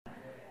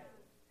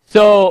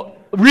So,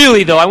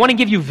 really, though, I want to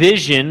give you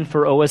vision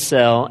for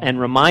OSL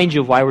and remind you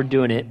of why we're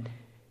doing it.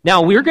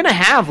 Now, we're going to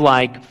have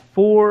like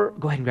 4,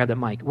 go ahead and grab that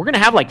mic. We're going to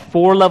have like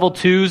 4 level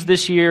 2s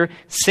this year,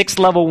 6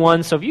 level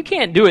 1s. So if you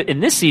can't do it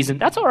in this season,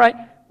 that's all right.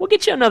 We'll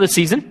get you another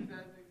season.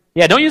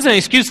 Yeah, don't use an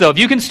excuse, though. If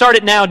you can start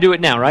it now, do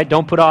it now, right?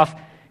 Don't put off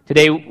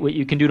today what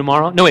you can do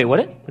tomorrow. No, wait,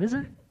 what is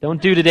it?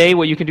 Don't do today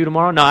what you can do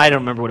tomorrow? No, I don't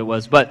remember what it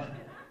was, but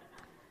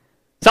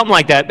something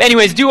like that.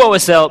 Anyways, do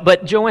OSL.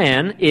 But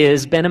Joanne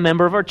has been a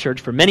member of our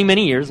church for many,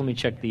 many years. Let me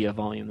check the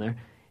volume there.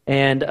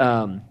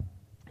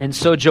 And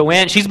so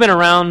Joanne, she's been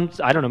around,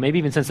 I don't know, maybe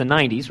even since the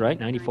 90s, right?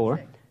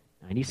 94,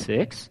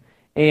 96.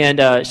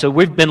 And so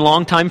we've been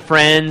longtime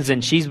friends,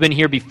 and she's been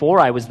here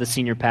before I was the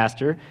senior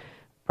pastor,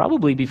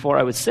 probably before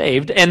I was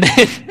saved. And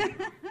then,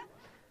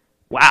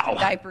 wow.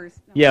 Diapers.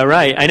 No. Yeah,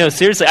 right. I know,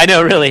 seriously. I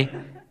know, really.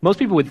 Most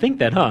people would think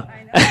that, huh?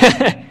 I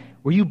know.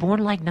 Were you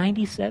born like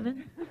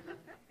 97?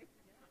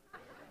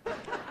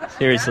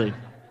 Seriously.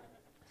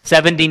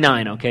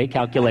 79, okay?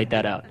 Calculate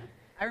that out.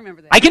 I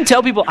remember that. I can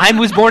tell people I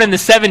was born in the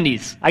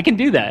 70s. I can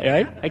do that,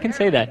 right? I can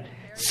say that.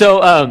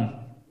 So,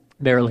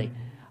 barely.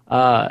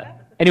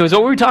 Anyways,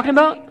 what were we talking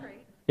about?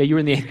 Yeah, you were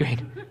in the 8th grade.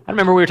 I don't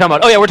remember what we were talking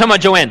about. Oh, yeah, we're talking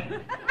about Joanne.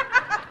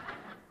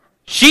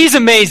 She's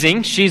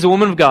amazing. She's a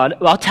woman of God.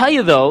 I'll tell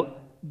you, though,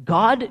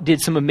 God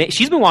did some amazing...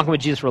 She's been walking with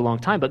Jesus for a long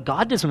time, but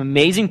God did some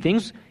amazing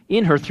things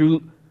in her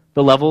through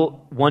the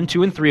level 1,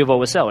 2, and 3 of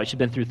OSL. Right? She's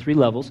been through 3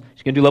 levels.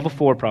 She's going to do level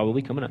 4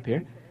 probably coming up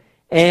here.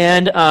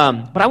 And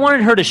but I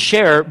wanted her to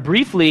share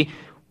briefly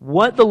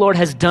what the Lord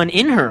has done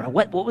in her.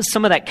 What was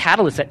some of that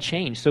catalyst, that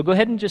change? So go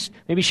ahead and just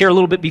maybe share a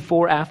little bit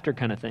before, after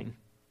kind of thing.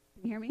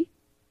 Can you hear me?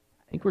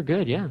 I think we're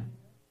good, yeah.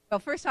 Well,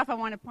 first off, I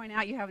want to point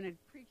out you have a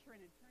preacher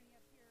and attorney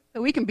up here,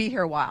 so we can be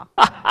here a while.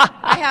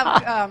 I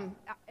have,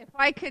 if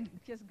I could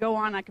just go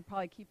on, I could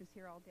probably keep us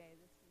here all day.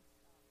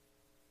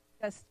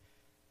 This is just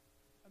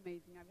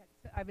amazing.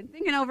 I've been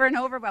thinking over and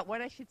over about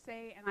what I should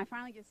say, and I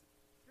finally just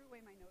threw away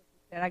my notes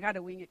and said, I got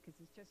to wing it because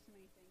it's just too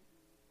many things.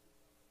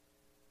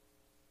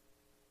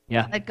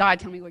 Yeah. Let God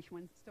tell me which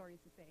one stories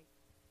to say.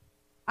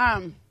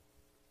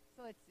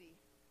 So let's see.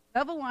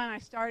 Level 1,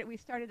 we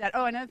started that.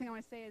 Oh, another thing I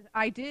want to say is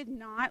I did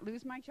not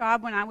lose my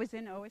job when I was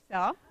in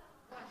OSL.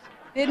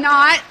 Did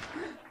not.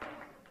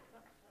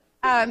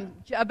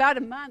 About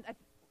a month.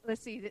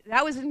 Let's see.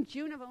 That was in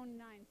June of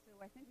 2009. So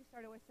I think we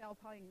started OSL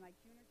probably in like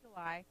June or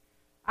July.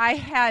 I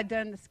had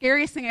done the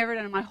scariest thing I ever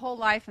done in my whole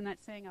life, and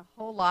that's saying a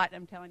whole lot.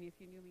 I'm telling you, if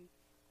you knew me.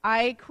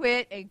 I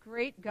quit a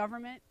great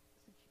government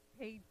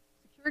paid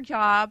secure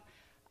job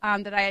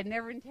that I had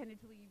never intended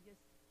to leave. Just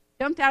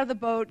jumped out of the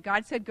boat.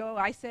 God said go.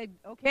 I said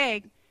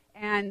okay.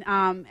 And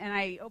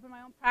I opened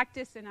my own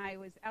practice, and I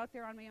was out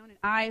there on my own, and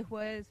I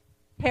was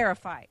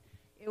terrified.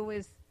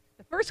 The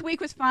first week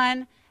was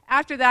fun.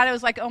 After that, it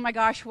was like, oh my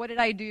gosh, what did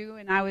I do?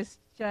 And I was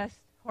just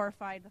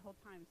horrified the whole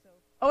time. So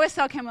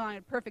OSL came along at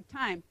a perfect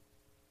time.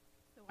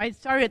 So I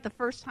started it the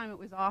first time it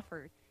was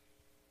offered.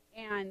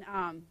 And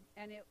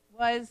it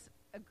was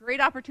a great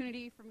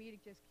opportunity for me to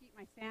just keep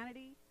my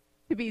sanity,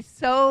 to be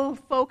so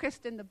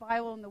focused in the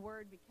Bible and the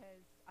Word,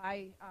 because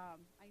I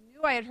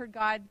knew I had heard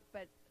God,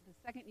 but the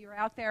second you're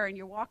out there and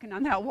you're walking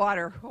on that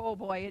water, oh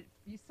boy,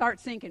 you start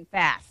sinking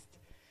fast.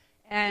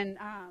 And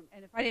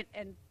if I didn't,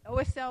 and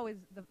OSL is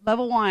the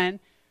level 1.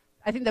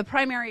 I think the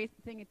primary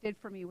thing it did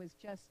for me was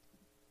just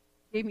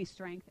gave me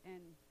strength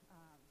and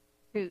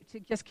to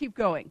just keep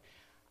going.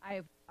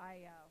 I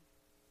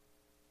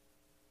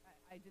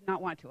did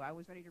not want to. I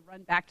was ready to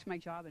run back to my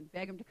job and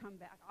beg him to come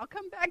back. I'll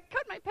come back,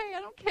 cut my pay,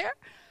 I don't care.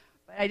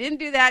 But I didn't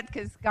do that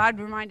because God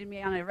reminded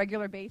me on a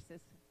regular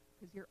basis,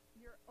 because you're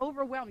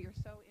overwhelmed. You're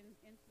so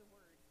into the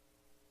Word.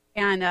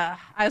 And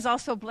I was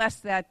also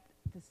blessed that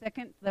the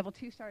second level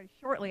 2 started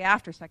shortly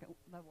after second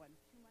level 1,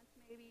 2 months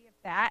maybe, if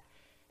that.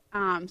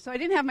 So I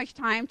didn't have much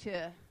time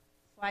to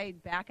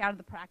slide back out of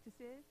the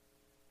practices.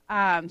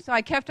 So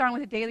I kept on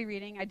with the daily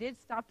reading. I did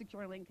stop the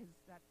journaling because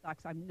that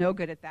sucks. I'm no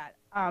good at that.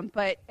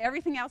 But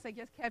everything else I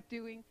just kept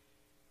doing.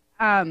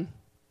 So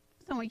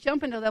when we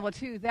jump into level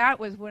 2, that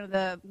was one of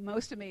the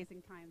most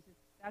amazing times.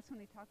 That's when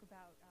they talk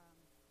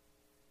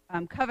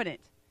about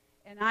covenant.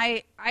 And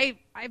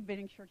I've been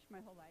in church my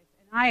whole life,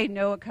 and I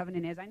know what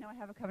covenant is. I know I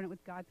have a covenant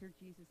with God through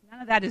Jesus.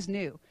 None of that is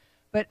new.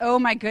 But oh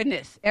my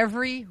goodness,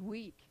 every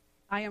week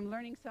I am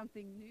learning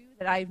something new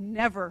that I've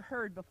never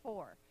heard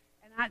before.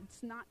 And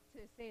that's not to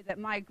say that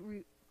my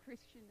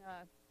Christian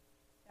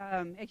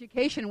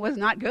education was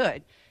not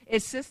good.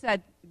 It's just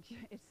that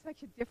it's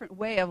such a different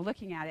way of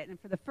looking at it. And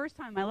for the first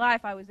time in my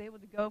life, I was able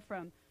to go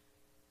from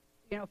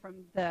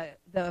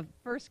the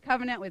first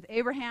covenant with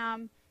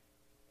Abraham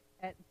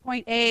at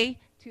point A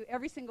to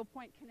every single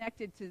point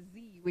connected to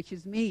Z, which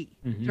is me,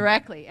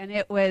 directly. And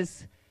it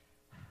was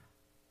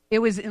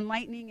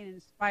enlightening and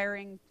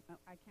inspiring.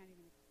 I can't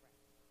even express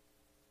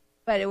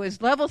it. But it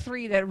was level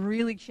 3 that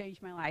really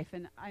changed my life.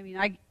 And I mean,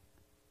 I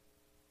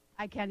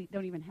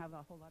don't even have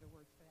a whole lot of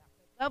words for that.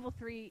 But level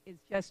 3 is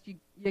just, you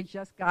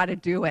just got to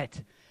do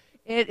it.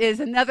 It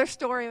is another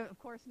story, of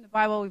course, in the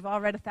Bible we've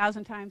all read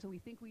 1,000 times, and we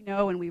think we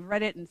know, and we've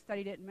read it and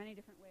studied it in many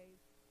different ways.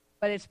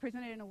 but it's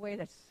presented in a way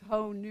that's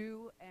so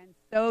new and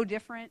so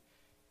different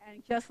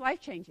and just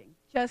life-changing,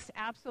 just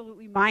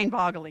absolutely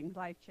mind-boggling,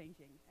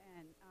 life-changing.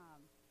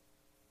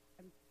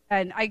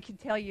 And I can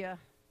tell you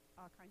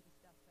all kinds of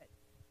stuff, but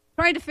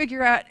trying to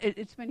figure out,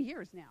 it's been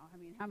years now. I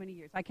mean, how many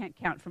years? I can't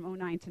count from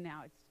 2009 to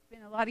now. It's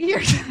been a lot of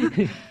years.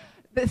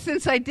 But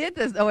since I did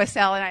this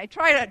OSL,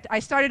 and I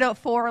started out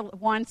 4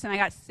 once, and I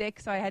got sick,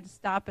 so I had to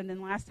stop. And then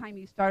last time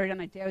you started on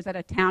a day, I was out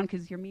of town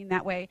because you're mean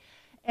that way.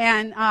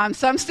 And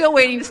so I'm still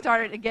waiting to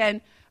start it again.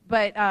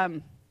 But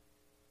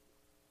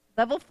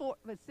level 4,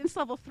 but since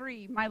level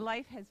 3, my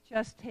life has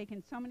just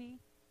taken so many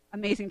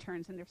amazing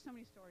turns, and there's so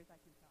many stories I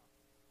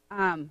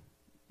can tell.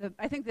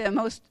 I think the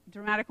most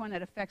dramatic one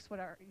that affects what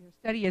your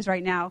study is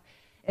right now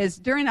is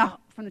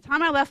from the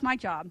time I left my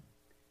job.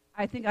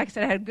 I think, like I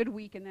said, I had a good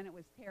week, and then it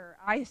was terror.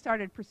 I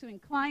started pursuing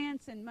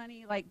clients and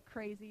money like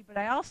crazy, but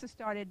I also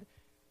started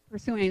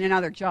pursuing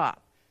another job.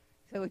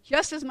 So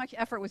just as much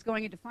effort was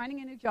going into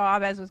finding a new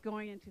job as was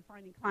going into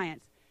finding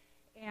clients.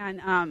 And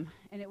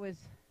it was,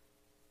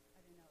 I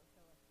don't know,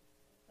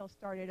 so it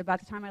started about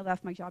the time I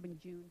left my job in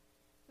June.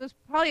 So it was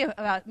probably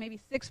about maybe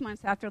 6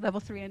 months after level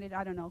 3 ended,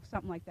 I don't know,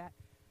 something like that.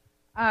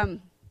 I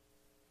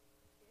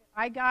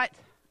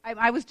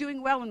was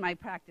doing well in my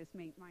practice,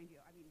 mind you.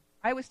 I mean,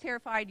 I was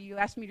terrified. You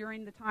asked me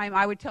during the time,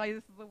 I would tell you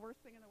this is the worst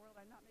thing in the world.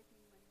 I'm not making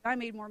any money. I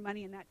made more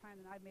money in that time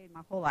than I've made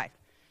my whole life.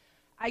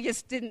 I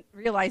just didn't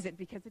realize it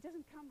because it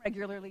doesn't come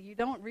regularly. You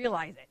don't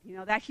realize it. You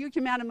know, that huge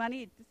amount of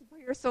money, it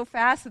disappears so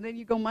fast, and then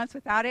you go months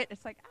without it.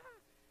 It's like,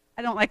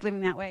 I don't like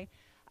living that way.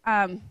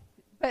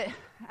 But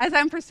as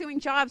I'm pursuing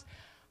jobs,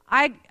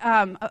 I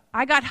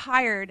got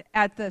hired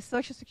at the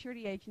Social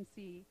Security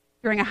Agency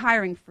during a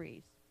hiring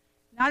freeze.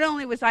 Not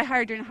only was I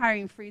hired during a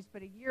hiring freeze,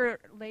 but a year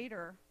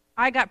later,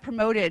 I got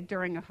promoted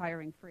during a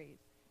hiring freeze.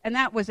 And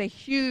that was a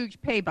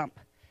huge pay bump.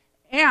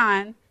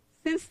 And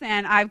since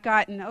then, I've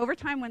gotten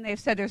overtime when they've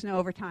said there's no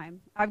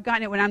overtime. I've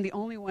gotten it when I'm the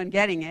only one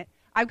getting it.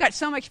 I've got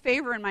so much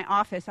favor in my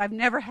office. I've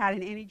never had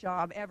in any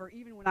job ever,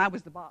 even when I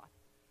was the boss.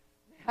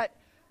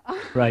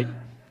 Right.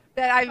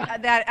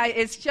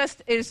 It's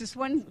just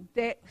one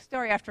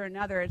story after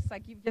another. It's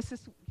like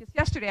just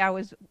yesterday I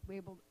was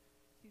able to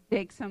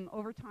take some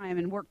overtime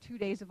and work 2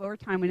 days of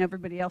overtime when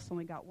everybody else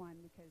only got one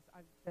because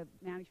the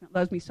management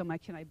loves me so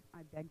much, and I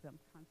beg them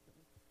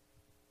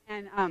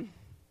constantly.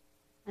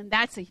 And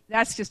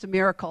that's just a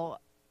miracle,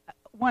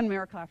 one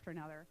miracle after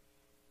another.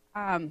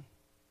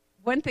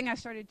 One thing I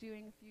started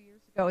doing a few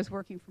years ago is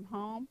working from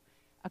home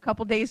a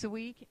couple days a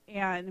week,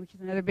 which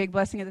is another big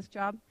blessing of this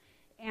job.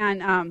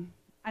 And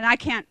I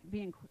can't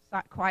be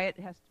quiet.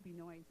 It has to be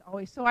noise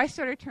always. So I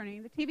started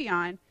turning the TV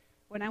on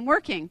when I'm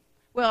working.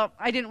 Well,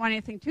 I didn't want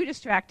anything too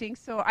distracting,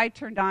 so I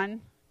turned on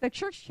the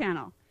church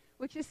channel,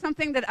 which is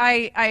something that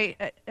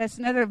that's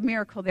another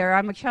miracle there.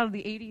 I'm a child of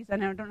the 80s,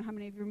 and I don't know how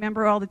many of you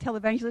remember all the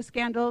televangelist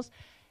scandals.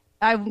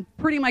 I'm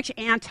pretty much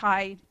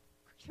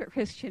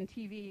anti-Christian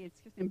TV. It's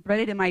just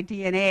embedded in my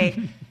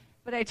DNA.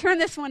 But I turned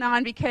this one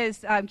on because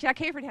Jack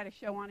Hayford had a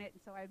show on it,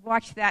 and so I'd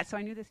watched that, so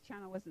I knew this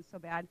channel wasn't so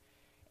bad.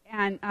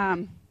 And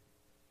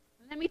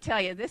let me tell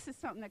you, this is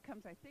something that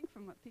comes, I think,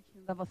 from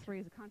teaching level 3,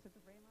 is the concept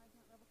of Rhema, isn't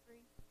it, level 3?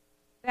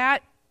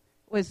 That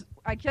was,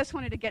 I just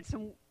wanted to get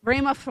some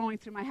Rhema flowing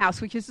through my house,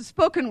 which is the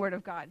spoken word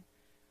of God.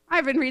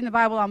 I've been reading the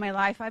Bible all my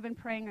life. I've been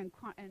praying and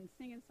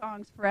singing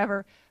songs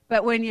forever.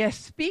 But when you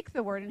speak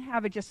the word and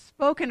have it just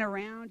spoken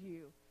around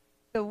you,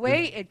 the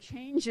way it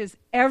changes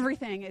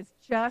everything is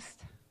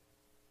just,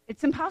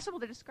 it's impossible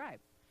to describe.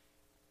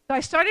 So I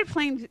started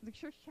playing the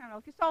church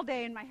channel just all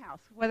day in my house.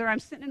 Whether I'm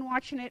sitting and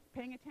watching it,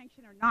 paying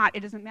attention or not,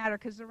 it doesn't matter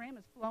because the Rhema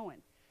is flowing.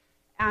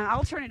 And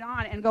I'll turn it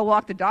on and go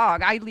walk the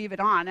dog. I leave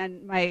it on.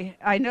 And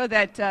I know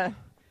that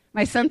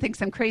my son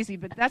thinks I'm crazy,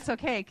 but that's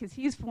okay because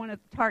he's one of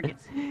the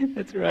targets.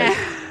 That's right.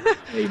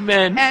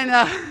 Amen. And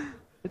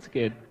that's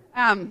good.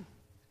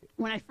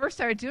 When I first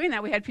started doing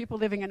that, we had people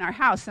living in our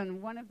house,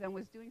 and one of them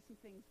was doing some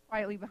things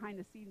quietly behind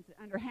the scenes,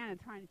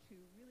 underhand, trying to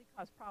really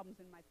cause problems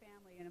in my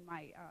family and in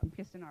my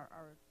just in our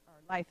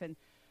life.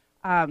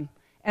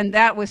 And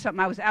that was something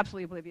I was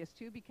absolutely oblivious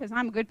to because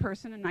I'm a good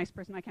person, a nice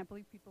person. I can't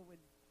believe people would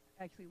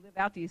actually live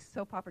out these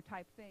soap opera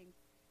type things.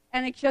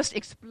 And it just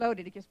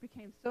exploded. It just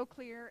became so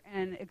clear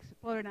and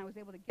exploded, and I was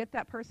able to get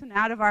that person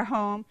out of our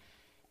home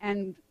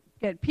and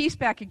get peace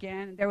back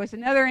again. There was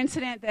another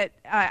incident that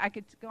I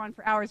could go on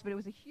for hours, but it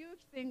was a huge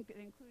thing that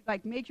included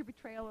like major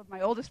betrayal of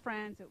my oldest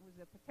friends. It was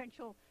a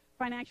potential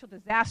financial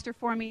disaster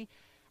for me,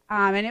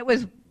 and it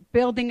was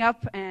building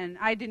up, and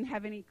I didn't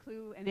have any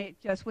clue. And it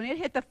just, when it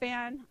hit the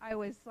fan, I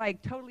was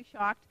like totally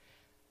shocked.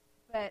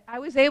 But I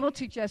was able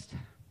to just,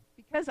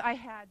 because I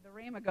had the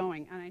Rhema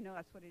going, and I know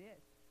that's what it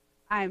is.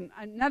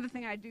 Another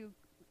thing I do,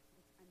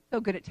 I'm so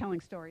good at telling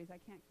stories, I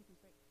can't keep them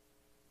straight.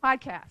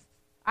 Podcasts.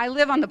 I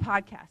live on the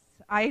podcasts.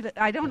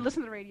 I don't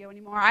listen to the radio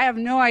anymore. I have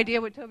no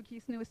idea what Toby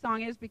Keith's newest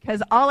song is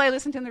because all I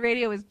listen to on the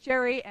radio is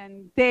Jerry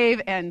and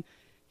Dave and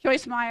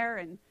Joyce Meyer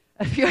and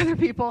a few other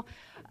people.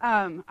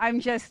 I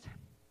just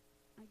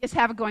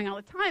have it going all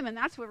the time, and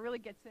that's what really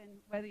gets in,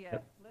 whether you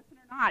listen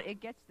or not, it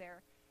gets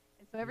there.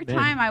 And So every Amen.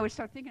 time I would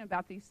start thinking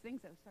about these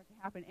things that would start to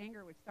happen,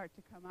 anger would start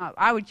to come up.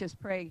 I would just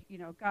pray,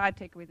 God,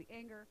 take away the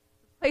anger,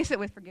 replace it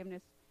with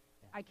forgiveness.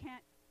 I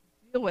can't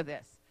deal with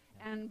this.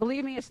 And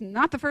believe me, it's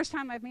not the first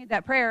time I've made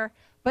that prayer,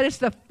 but it's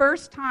the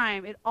first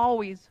time it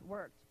always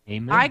worked.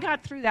 Amen. I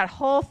got through that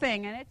whole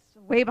thing, and it's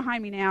way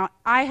behind me now.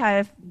 I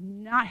have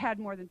not had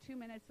more than 2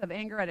 minutes of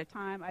anger at a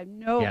time. I have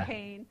no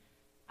pain.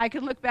 I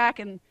can look back,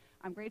 and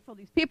I'm grateful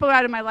these people are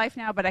out of my life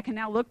now, but I can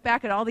now look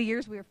back at all the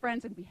years we were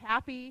friends and be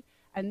happy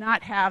and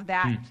not have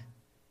that.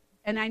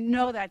 And I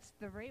know that's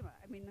the Rhema.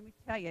 I mean, let me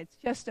tell you, it's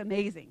just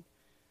amazing.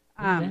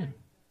 I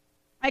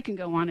can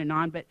go on and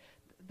on, but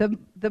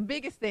the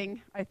biggest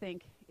thing, I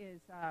think,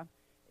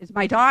 is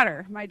my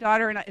daughter. My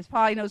daughter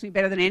probably knows me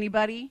better than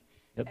anybody.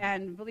 Yep.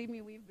 And believe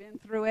me, we've been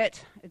through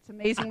it. It's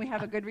amazing we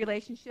have a good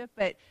relationship,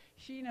 but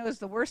she knows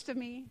the worst of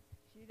me.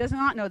 She does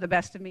not know the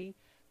best of me.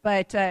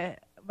 But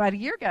about a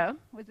year ago,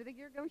 was it a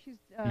year ago? She's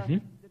at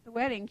the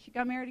wedding. She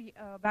got married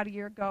about a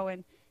year ago,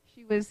 and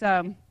she was,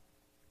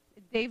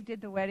 Dave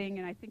did the wedding,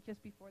 and I think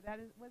just before that,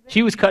 was it?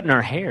 She was cutting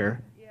our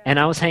hair, and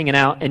I was hanging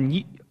out,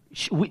 and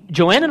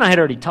Joanne and I had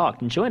already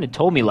talked, and Joanne had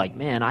told me, like,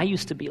 man, I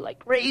used to be, like,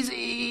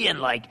 crazy and,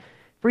 like,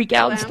 freak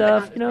out and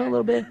stuff, a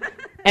little bit.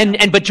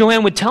 But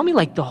Joanne would tell me,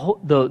 like,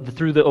 through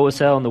the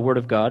OSL and the Word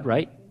of God,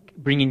 right,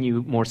 bringing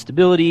you more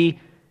stability,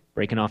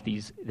 breaking off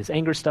this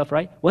anger stuff,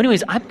 right? Well,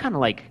 anyways, I'm kind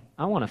of like,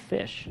 I want to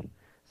fish.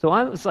 So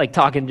I was, like,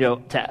 talking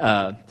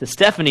to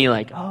Stephanie,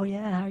 like, oh,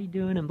 yeah, how are you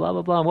doing, and blah,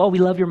 blah, blah. Well, we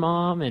love your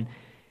mom, and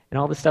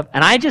all this stuff.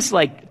 And I just,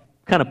 like,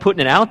 kind of putting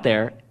it out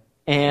there,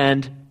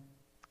 and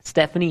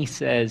Stephanie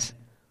says,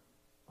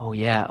 oh,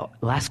 yeah,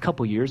 the last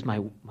couple years,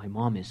 my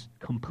mom is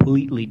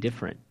completely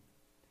different.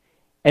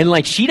 And,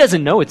 like, she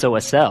doesn't know it's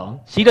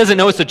OSL. She doesn't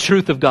know it's the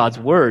truth of God's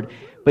Word.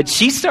 But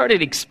she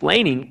started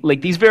explaining,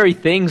 like, these very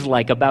things,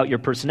 like, about your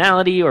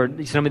personality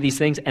or some of these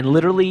things, and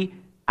literally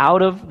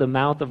out of the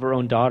mouth of her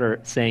own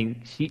daughter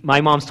saying,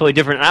 my mom's totally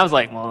different. And I was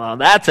like, well,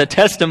 that's a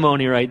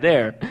testimony right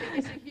there.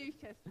 It's a huge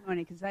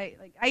testimony because I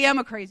was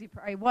a crazy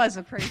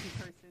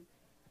person.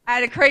 I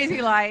had a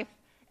crazy life.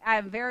 I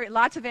have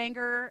lots of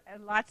anger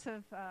and lots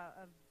of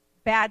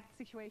bad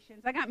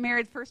situations. I got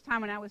married the first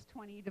time when I was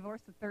 20,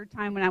 divorced the third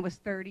time when I was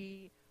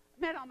 30. I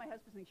met all my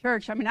husbands in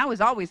church. I mean, I was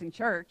always in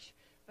church,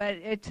 but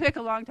it took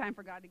a long time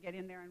for God to get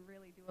in there and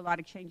really do a lot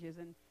of changes.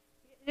 And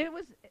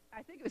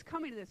I think it was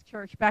coming to this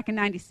church back in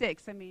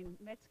 '96. I mean,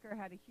 Metzger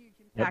had a huge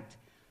impact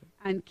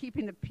on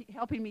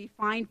helping me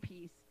find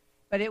peace.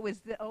 But it was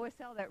the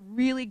OSL that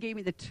really gave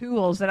me the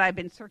tools that I've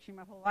been searching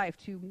my whole life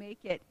to make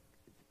it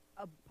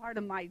a part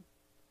of my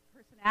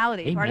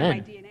personality, part of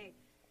my DNA.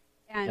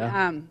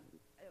 And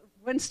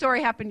one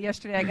story happened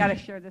yesterday. I got to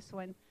share this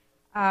one.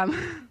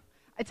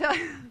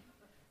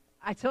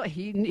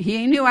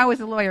 He knew I was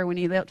a lawyer when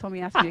he told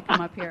me, asked me to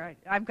come up here.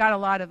 I've got a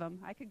lot of them.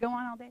 I could go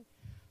on all day.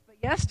 But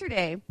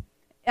yesterday,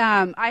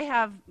 I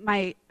have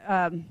my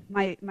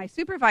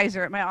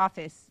supervisor at my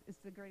office is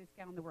the greatest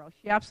gal in the world.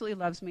 She absolutely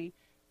loves me.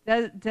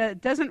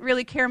 Doesn't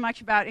really care much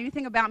about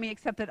anything about me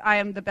except that I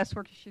am the best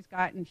worker she's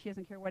got, and she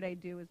doesn't care what I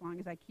do as long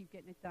as I keep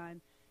getting it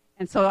done.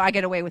 And so I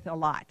get away with a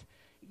lot.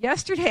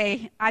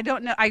 Yesterday, I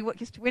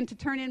just went to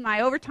turn in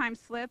my overtime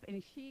slip,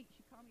 and she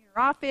called me in her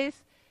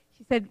office.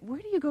 She said, where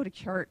do you go to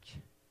church?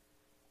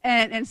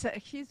 And so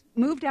she's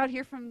moved out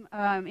here from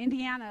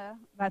Indiana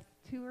about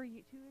 2 or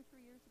 3 years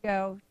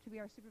ago to be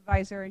our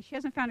supervisor, and she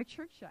hasn't found a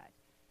church yet.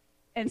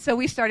 And so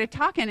we started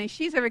talking, and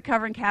she's a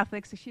recovering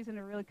Catholic, so she's in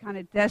a really kind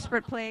of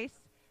desperate place,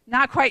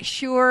 not quite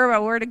sure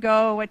about where to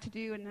go, what to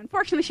do. And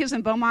unfortunately, she was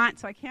in Beaumont,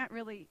 so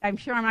I'm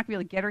sure I'm not going to be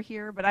able to get her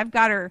here, but I've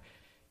got her.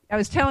 I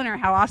was telling her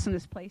how awesome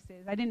this place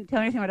is. I didn't tell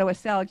her anything about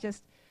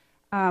OSL.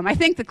 I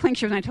think the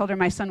clinched when I told her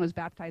my son was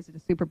baptized at a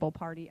Super Bowl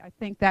party. I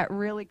think that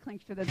really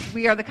clinched her that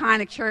we are the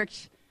kind of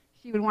church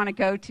she would want to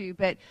go to.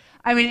 But,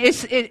 I mean,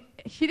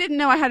 she didn't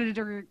know I had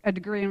a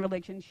degree in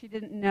religion. She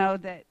didn't know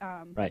that.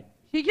 Right.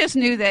 She just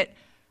knew that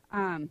she's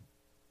on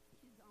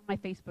my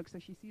Facebook, so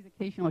she sees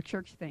occasional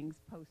church things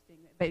posting.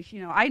 But,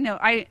 I know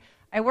I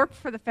work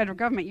for the federal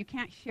government. You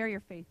can't share your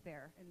faith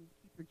there and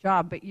keep your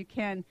job, but you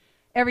can.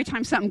 Every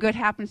time something good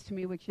happens to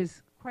me, which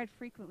is quite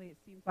frequently, it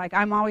seems like,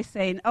 I'm always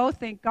saying, oh,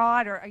 thank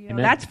God, or,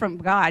 that's from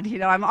God.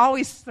 I'm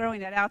always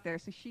throwing that out there,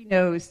 so she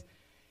knows.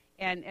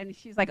 And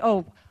she's like,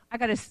 oh, I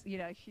got to,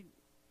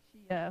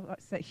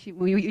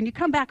 when you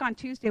come back on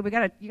Tuesday, you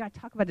got to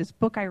talk about this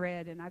book I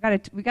read, and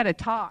we got to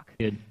talk.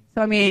 Good.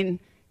 So, I mean,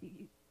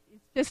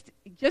 it's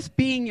just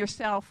being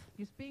yourself,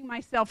 just being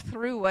myself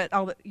through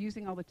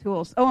using all the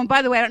tools. Oh, and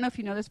by the way, I don't know if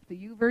you know this, but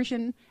the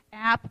YouVersion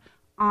app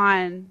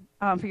on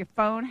for your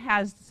phone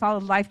has the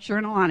Solid Life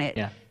Journal on it.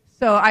 Yeah.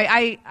 So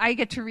I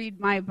get to read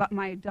my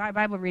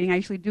Bible reading. I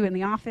usually do it in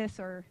the office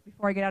or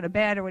before I get out of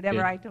bed or whatever.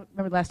 Good. I don't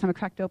remember the last time I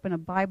cracked open a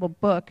Bible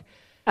book,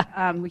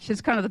 which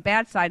is kind of the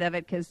bad side of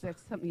it because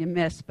that's something you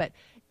miss. But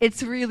it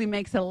really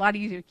makes it a lot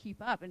easier to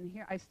keep up. And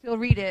here I still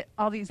read it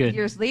all these Good.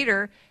 years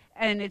later,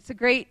 and it's a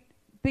great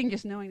thing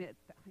just knowing that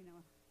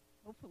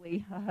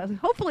hopefully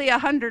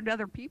 100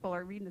 other people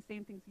are reading the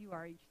same things you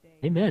are each day.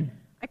 Amen.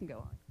 I can go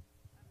on.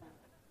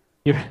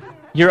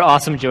 You're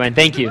awesome, Joanne.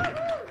 Thank you.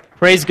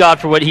 Praise God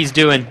for what he's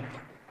doing.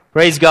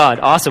 Praise God.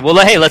 Awesome. Well,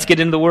 hey, let's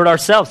get into the Word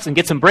ourselves and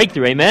get some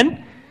breakthrough.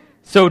 Amen?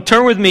 So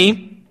turn with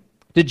me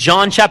to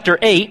John chapter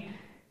 8,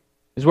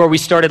 is where we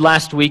started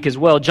last week as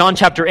well. John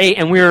chapter 8,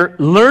 and we're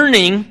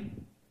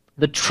learning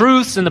the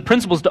truths and the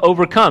principles to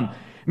overcome.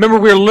 Remember,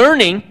 we're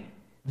learning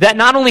that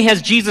not only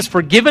has Jesus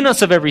forgiven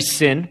us of every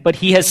sin, but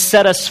he has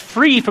set us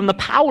free from the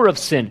power of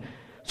sin.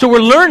 So we're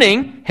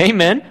learning,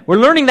 amen, we're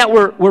learning that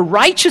we're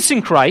righteous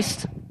in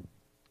Christ,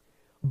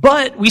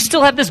 but we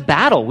still have this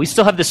battle. We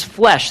still have this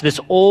flesh, this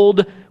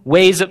old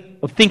ways of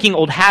thinking,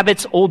 old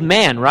habits, old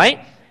man,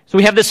 right? So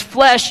we have this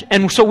flesh,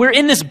 and so we're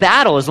in this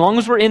battle. As long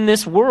as we're in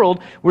this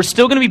world, we're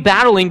still going to be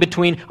battling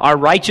between our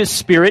righteous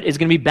spirit is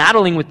going to be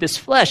battling with this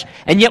flesh.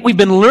 And yet we've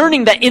been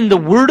learning that in the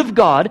Word of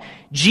God,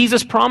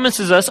 Jesus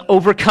promises us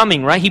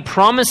overcoming, right? He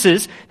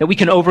promises that we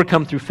can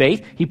overcome through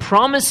faith. He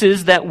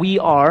promises that we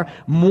are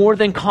more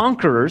than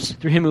conquerors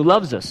through Him who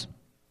loves us.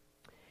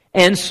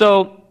 And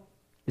so,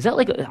 is that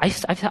like, I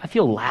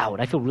feel loud.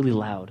 I feel really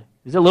loud.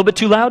 Is it a little bit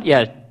too loud?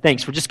 Yeah,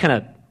 thanks. We're just kind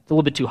of, it's a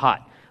little bit too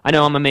hot. I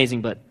know I'm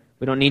amazing, but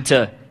we don't need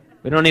to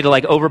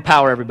like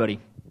overpower everybody.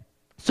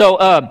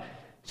 So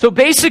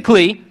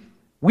basically,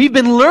 we've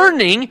been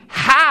learning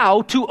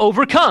how to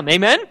overcome.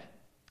 Amen?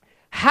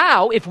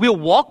 How, if we'll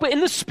walk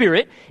in the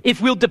Spirit,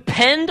 if we'll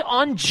depend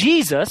on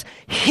Jesus,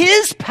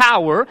 His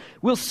power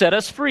will set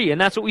us free. And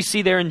that's what we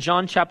see there in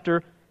John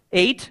chapter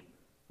 8,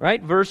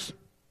 right? Verse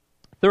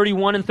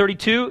 31 and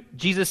 32.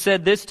 Jesus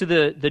said this to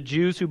the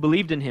Jews who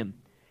believed in Him.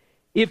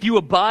 If you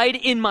abide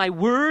in my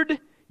word,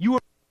 you are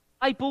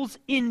disciples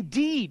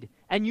indeed,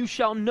 and you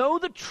shall know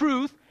the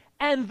truth,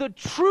 and the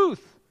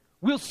truth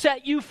will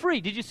set you free.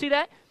 Did you see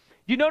that?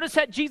 You notice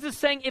that Jesus is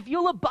saying, if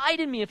you'll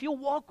abide in me, if you'll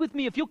walk with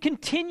me, if you'll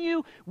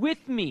continue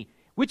with me,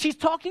 which he's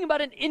talking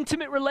about an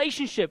intimate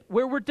relationship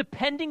where we're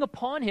depending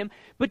upon him.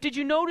 But did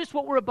you notice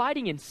what we're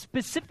abiding in?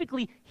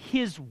 Specifically,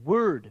 his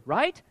word,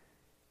 right?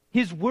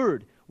 His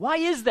word. Why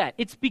is that?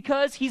 It's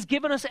because he's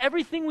given us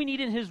everything we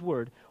need in his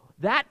word.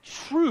 That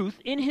truth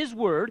in his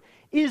word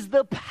is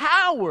the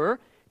power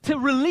to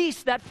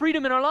release that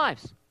freedom in our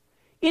lives.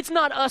 It's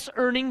not us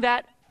earning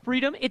that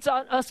freedom. It's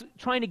us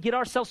trying to get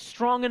ourselves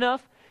strong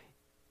enough,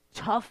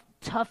 tough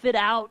it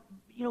out,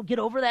 get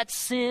over that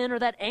sin or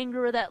that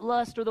anger or that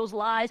lust or those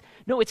lies.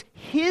 No, it's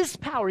his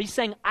power. He's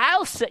saying,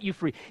 I'll set you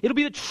free. It'll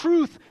be the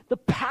truth, the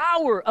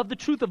power of the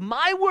truth of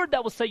my word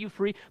that will set you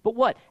free. But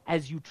what?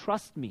 As you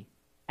trust me,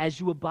 as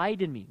you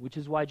abide in me, which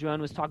is why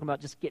Joanne was talking about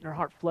just getting her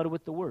heart flooded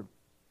with the word.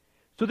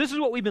 So this is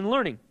what we've been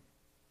learning.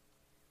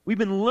 We've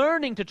been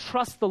learning to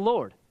trust the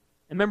Lord.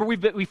 And remember,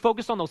 we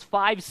focused on those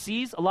 5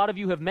 C's. A lot of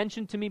you have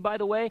mentioned to me, by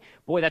the way,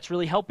 boy, that's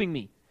really helping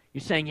me.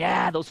 You're saying,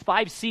 yeah, those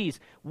 5 C's.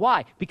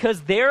 Why?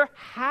 Because they're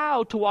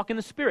how to walk in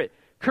the Spirit.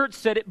 Kurt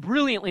said it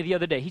brilliantly the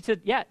other day. He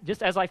said, yeah,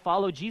 just as I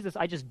follow Jesus,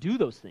 I just do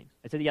those things.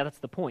 I said, yeah, that's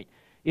the point.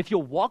 If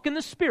you'll walk in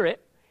the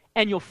Spirit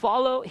and you'll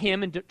follow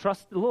him and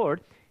trust the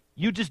Lord,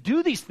 you just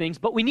do these things,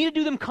 but we need to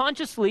do them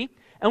consciously,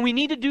 and we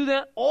need to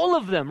do all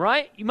of them,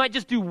 right? You might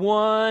just do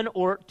 1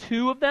 or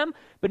 2 of them,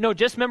 but no,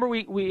 just remember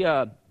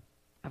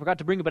I forgot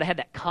to bring it, but I had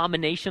that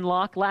combination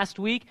lock last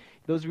week.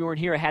 Those of you who weren't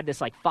here, I had this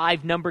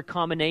 5-number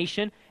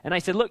combination. And I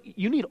said, look,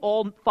 you need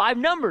all 5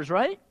 numbers,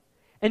 right?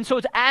 And so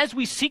it's as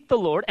we seek the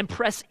Lord and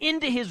press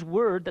into his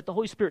word that the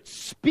Holy Spirit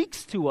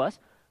speaks to us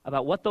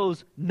about what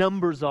those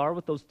numbers are,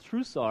 what those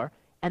truths are.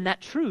 And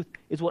that truth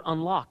is what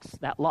unlocks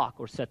that lock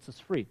or sets us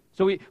free.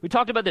 So we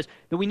talked about this,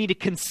 that we need to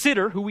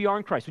consider who we are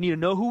in Christ. We need to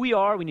know who we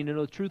are. We need to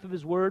know the truth of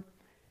his word.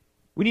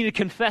 We need to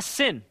confess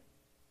sin.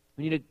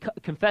 We need to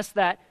confess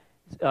that.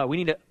 We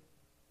need to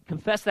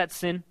confess that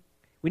sin.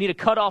 We need to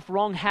cut off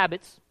wrong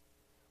habits.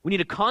 We need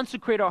to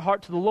consecrate our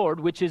heart to the Lord,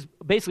 which is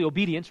basically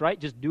obedience, right?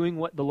 Just doing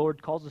what the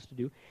Lord calls us to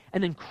do.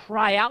 And then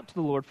cry out to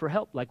the Lord for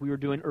help, like we were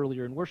doing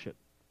earlier in worship.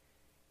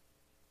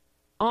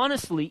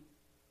 Honestly,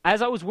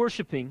 as I was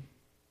worshiping,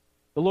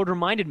 the Lord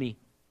reminded me,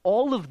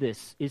 all of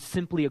this is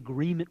simply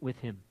agreement with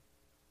him.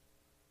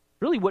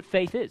 Really what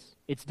faith is.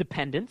 It's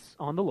dependence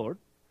on the Lord.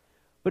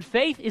 But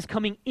faith is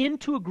coming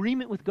into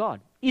agreement with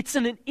God. It's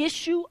an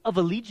issue of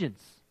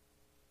allegiance.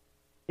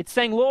 It's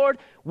saying, Lord,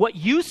 what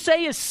you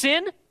say is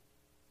sin.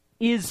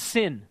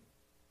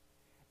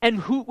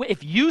 And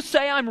if you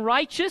say I'm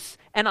righteous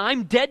and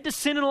I'm dead to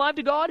sin and alive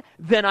to God,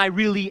 then I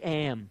really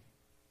am.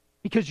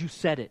 Because you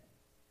said it.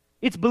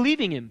 It's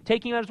believing him,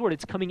 taking out his word.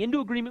 It's coming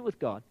into agreement with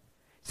God.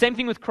 Same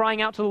thing with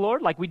crying out to the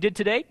Lord like we did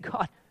today.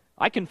 God,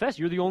 I confess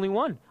you're the only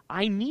one.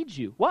 I need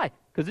you. Why?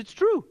 Because it's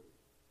true.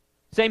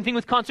 Same thing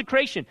with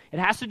consecration. It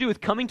has to do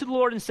with coming to the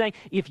Lord and saying,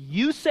 if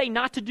you say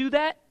not to do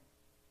that,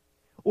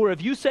 or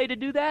if you say to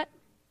do that,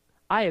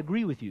 I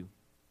agree with you.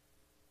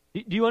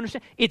 Do you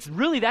understand? It's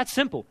really that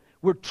simple.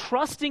 We're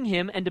trusting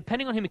him and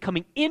depending on him and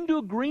coming into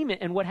agreement.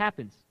 And what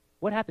happens?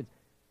 What happens?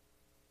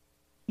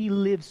 He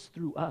lives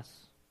through us.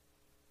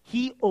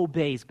 He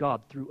obeys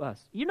God through us.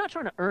 You're not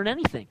trying to earn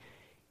anything.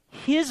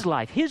 His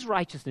life, his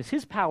righteousness,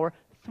 his power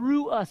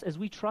through us as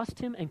we trust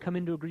him and come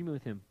into agreement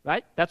with him,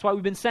 right? That's why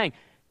we've been saying,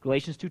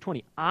 Galatians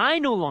 2:20, I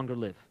no longer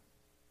live,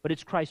 but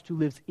it's Christ who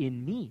lives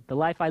in me. The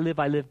life I live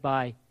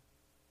by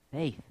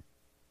faith.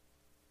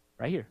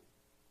 Right here.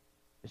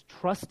 Just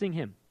trusting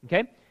him,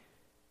 okay?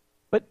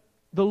 But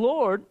the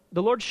Lord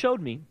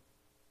showed me,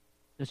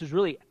 this is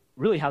really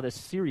how this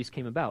series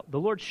came about. The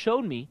Lord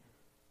showed me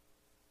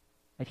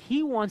that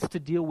he wants to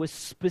deal with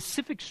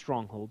specific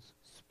strongholds,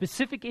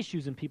 specific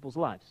issues in people's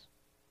lives.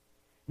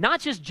 Not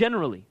just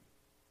generally.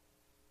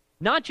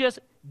 Not just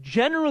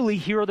generally,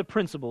 here are the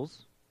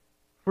principles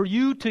for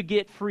you to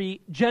get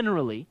free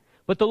generally,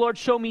 but the Lord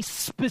showed me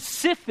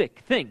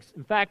specific things.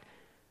 In fact,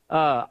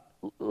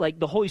 like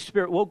the Holy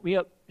Spirit woke me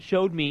up,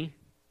 showed me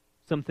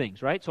some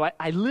things, right? So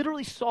I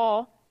literally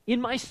saw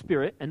in my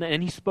spirit,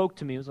 and he spoke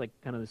to me. It was like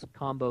kind of this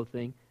combo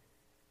thing.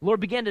 The Lord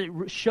began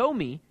to show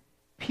me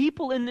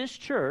people in this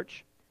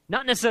church,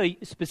 not necessarily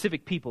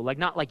specific people, like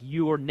not like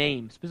your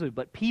name specifically,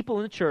 but people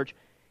in the church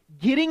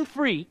getting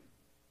free.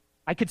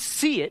 I could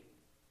see it,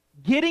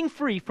 getting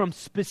free from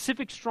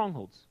specific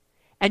strongholds.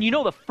 And you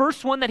know the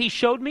first one that he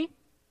showed me?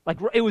 Like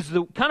it was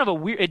the kind of a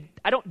weird,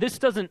 this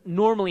doesn't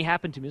normally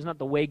happen to me. It's not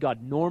the way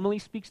God normally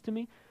speaks to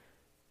me.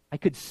 I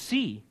could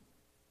see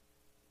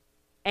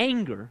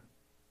anger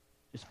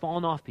just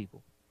falling off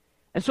people.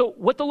 And so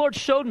what the Lord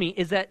showed me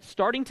is that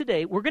starting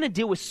today, we're going to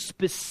deal with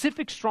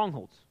specific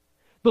strongholds.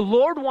 The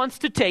Lord wants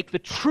to take the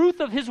truth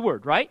of his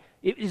word, right?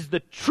 It is the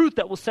truth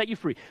that will set you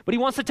free. But he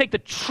wants to take the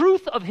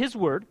truth of his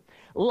word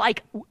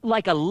like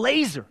a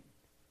laser.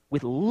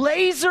 With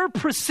laser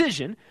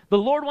precision, the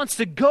Lord wants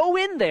to go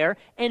in there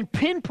and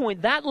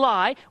pinpoint that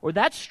lie or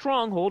that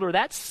stronghold or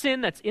that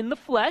sin that's in the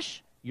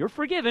flesh. You're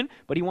forgiven,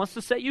 but he wants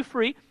to set you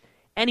free.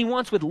 And he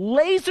wants with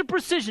laser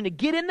precision to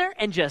get in there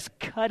and just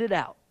cut it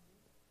out.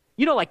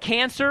 You know, like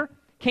cancer.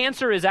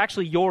 Cancer is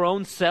actually your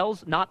own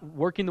cells not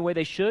working the way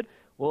they should.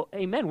 Well,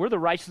 amen. We're the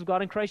righteousness of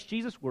God in Christ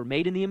Jesus. We're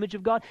made in the image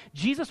of God.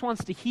 Jesus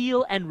wants to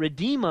heal and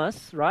redeem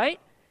us, right?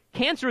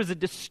 Cancer is a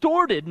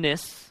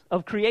distortedness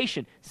of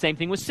creation. Same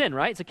thing with sin,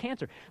 right? It's a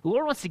cancer. The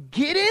Lord wants to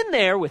get in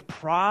there with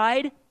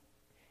pride,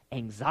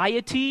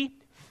 anxiety,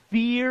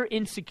 fear,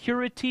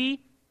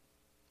 insecurity,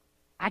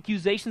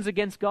 accusations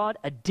against God,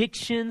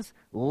 addictions,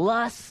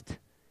 lust.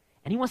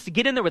 And he wants to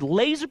get in there with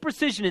laser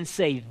precision and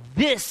say,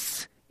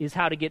 this is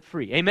how to get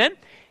free. Amen?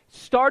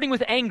 Starting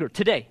with anger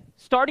today.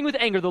 Starting with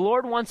anger, the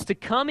Lord wants to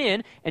come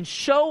in and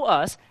show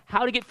us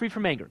how to get free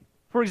from anger.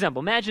 For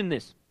example, imagine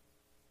this.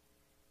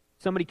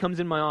 Somebody comes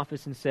in my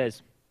office and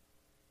says,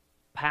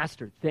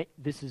 Pastor,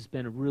 this has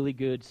been a really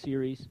good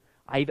series.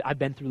 I've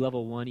been through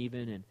level 1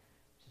 even, and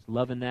just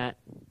loving that.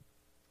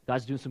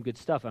 God's doing some good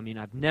stuff. I mean,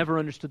 I've never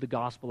understood the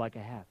gospel like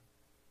I have.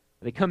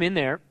 They come in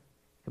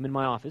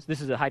my office.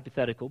 This is a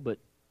hypothetical, but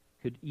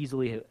could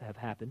easily have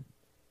happened.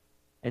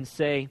 And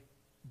say,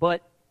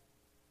 but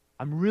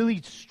I'm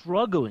really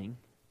struggling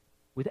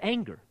with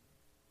anger.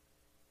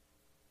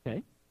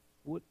 Okay,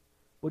 what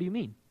do you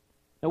mean?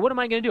 Now, what am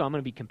I going to do? I'm going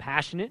to be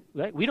compassionate,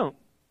 right? We don't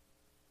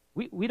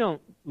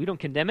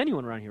condemn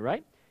anyone around here,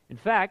 right? In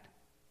fact,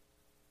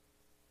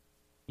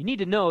 you need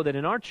to know that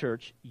in our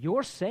church,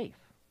 you're safe.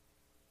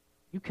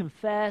 You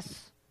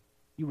confess,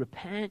 you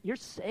repent, you're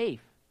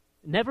safe.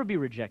 Never be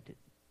rejected.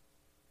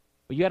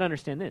 But you got to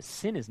understand this.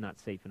 Sin is not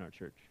safe in our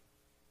church.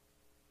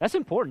 That's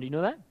important. Do you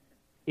know that?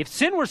 If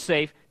sin were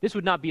safe, this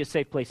would not be a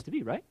safe place to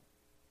be, right?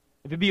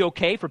 If it'd be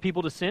okay for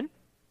people to sin,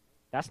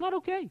 that's not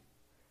okay.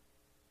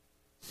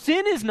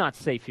 Sin is not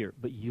safe here,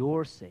 but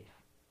you're safe.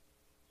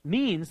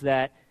 Means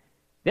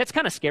that's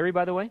kind of scary,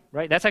 by the way,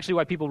 right? That's actually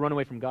why people run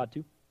away from God,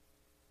 too.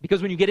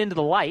 Because when you get into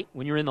the light,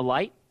 when you're in the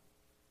light,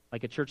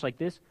 like a church like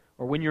this,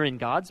 or when you're in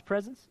God's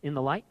presence, in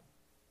the light,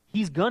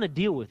 he's going to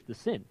deal with the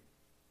sin.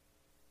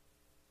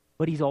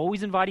 But he's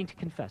always inviting to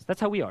confess.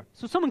 That's how we are.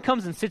 So someone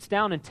comes and sits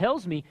down and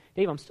tells me,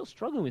 Dave, I'm still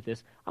struggling with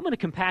this. I'm going to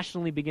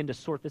compassionately begin to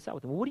sort this out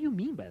with them. Well, what do you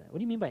mean by that? What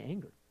do you mean by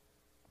anger?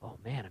 Oh,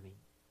 man,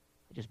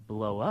 I just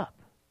blow up.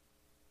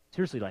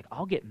 Seriously, like,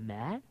 I'll get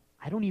mad.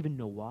 I don't even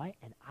know why,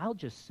 and I'll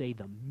just say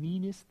the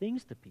meanest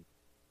things to people.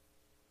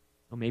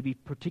 Or maybe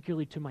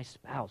particularly to my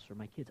spouse or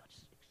my kids. I'll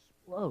just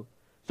explode.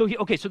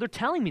 So they're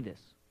telling me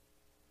this.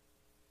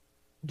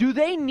 Do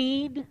they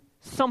need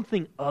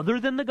something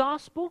other than the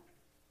gospel?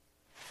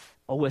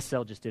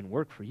 OSL just didn't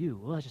work for you.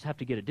 Well, I just have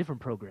to get a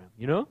different program,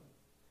 you know?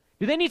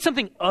 Do they need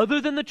something other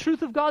than the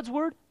truth of God's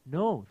word?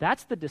 No,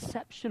 that's the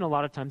deception a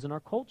lot of times in our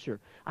culture.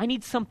 I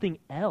need something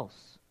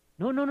else.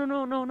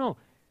 No.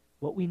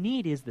 What we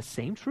need is the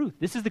same truth.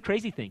 This is the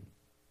crazy thing.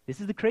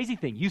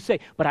 You say,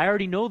 but I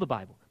already know the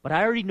Bible. But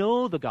I already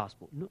know the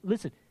gospel. No,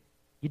 listen,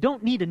 you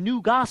don't need a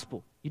new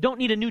gospel. You don't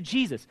need a new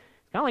Jesus.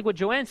 It's kind of like what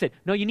Joanne said.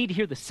 No, you need to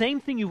hear the same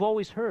thing you've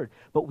always heard,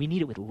 but we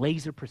need it with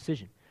laser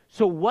precision.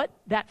 So what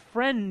that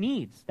friend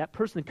needs, that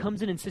person that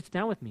comes in and sits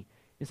down with me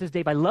and says,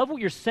 Dave, I love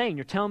what you're saying.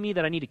 You're telling me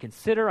that I need to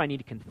consider, I need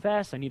to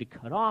confess, I need to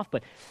cut off,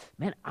 but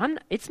man,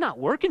 it's not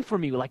working for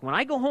me. Like when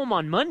I go home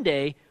on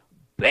Monday,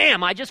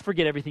 bam, I just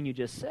forget everything you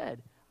just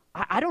said.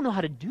 I don't know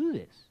how to do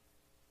this.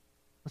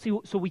 See,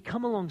 so we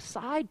come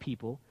alongside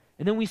people,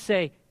 and then we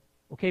say,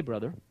 okay,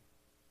 brother,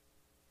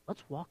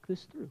 let's walk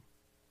this through.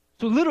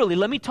 So literally,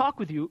 let me talk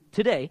with you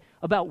today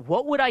about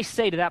what would I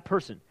say to that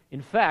person.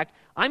 In fact,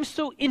 I'm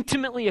so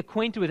intimately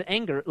acquainted with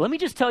anger, let me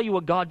just tell you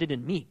what God did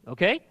in me,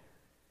 okay?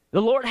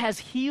 The Lord has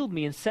healed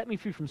me and set me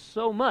free from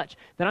so much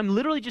that I'm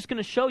literally just going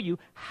to show you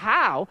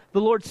how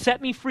the Lord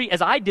set me free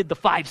as I did the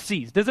 5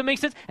 C's. Does it make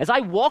sense? As I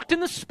walked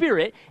in the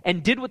Spirit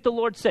and did what the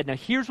Lord said. Now,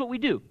 here's what we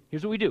do.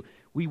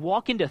 We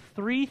walk into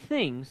 3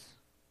 things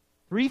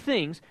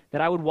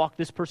that I would walk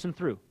this person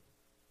through.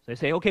 So I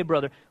say, okay,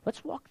 brother,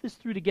 let's walk this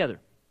through together.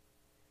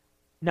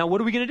 Now,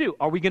 what are we going to do?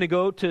 Are we going to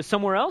go to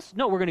somewhere else?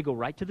 No, we're going to go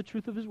right to the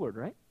truth of his word,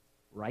 right?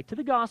 Right to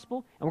the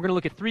gospel, and we're going to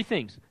look at 3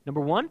 things.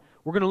 Number 1,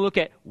 we're going to look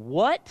at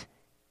what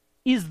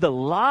is the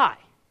lie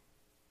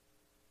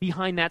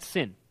behind that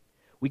sin.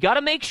 We got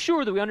to make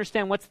sure that we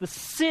understand what's the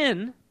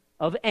sin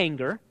of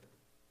anger,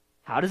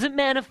 how does it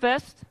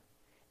manifest,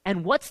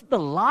 and what's the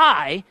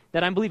lie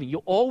that I'm believing.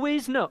 You'll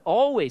always know,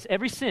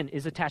 every sin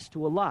is attached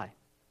to a lie.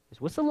 So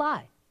what's the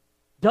lie?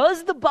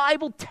 Does the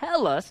Bible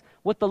tell us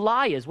what the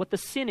lie is, what the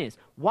sin is?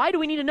 Why do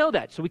we need to know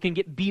that? So we can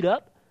get beat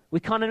up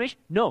with condemnation?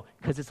 No,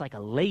 because it's like a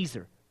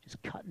laser,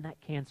 just cutting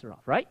that cancer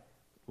off, right?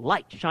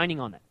 Light shining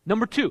on that.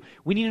 Number 2,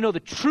 we need to know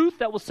the truth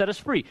that will set us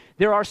free.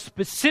 There are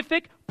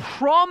specific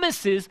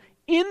promises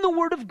in the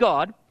Word of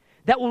God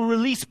that will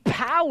release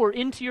power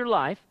into your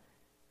life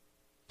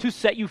to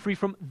set you free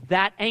from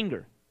that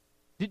anger.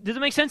 Does it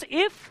make sense?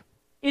 If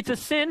it's a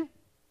sin,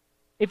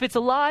 if it's a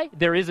lie,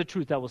 there is a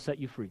truth that will set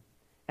you free.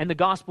 And the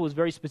gospel is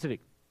very specific.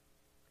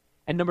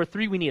 And number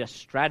 3, we need a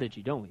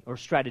strategy, don't we? Or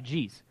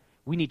strategies.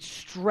 We need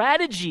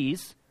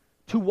strategies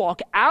to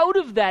walk out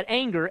of that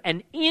anger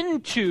and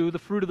into the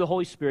fruit of the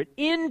Holy Spirit,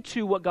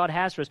 into what God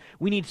has for us.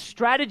 We need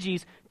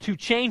strategies to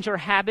change our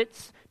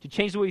habits, to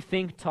change the way we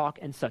think, talk,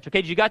 and such.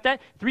 Okay, did you got that?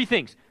 3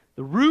 things.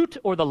 The root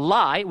or the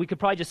lie, we could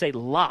probably just say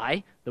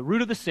lie, the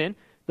root of the sin,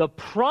 the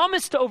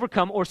promise to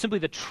overcome, or simply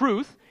the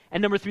truth,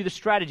 and number 3, the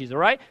strategies, all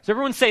right? So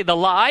everyone say the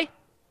lie,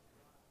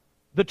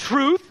 the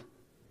truth,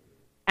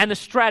 and the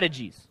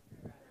strategies.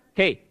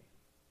 Okay,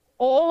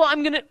 all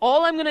I'm going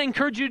to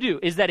encourage you to do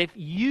is that if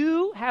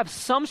you have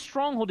some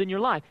stronghold in your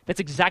life, that's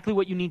exactly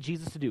what you need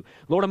Jesus to do.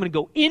 Lord, I'm going to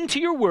go into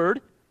your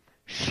word,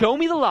 show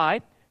me the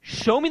lie,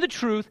 show me the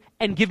truth,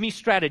 and give me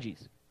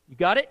strategies. You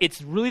got it?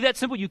 It's really that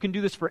simple. You can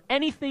do this for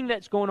anything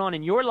that's going on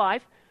in your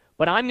life,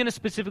 but I'm going to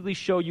specifically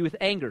show you with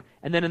anger.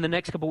 And then in the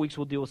next couple weeks,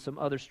 we'll deal with some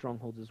other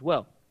strongholds as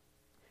well.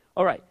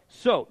 All right,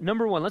 so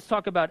number 1, let's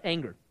talk about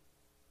anger.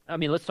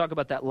 Let's talk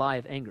about that lie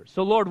of anger.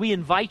 So Lord, we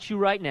invite you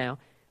right now,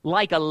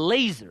 like a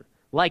laser,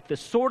 like the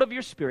sword of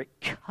your Spirit,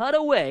 cut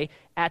away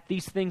at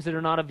these things that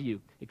are not of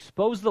you.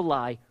 Expose the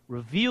lie,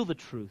 reveal the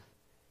truth,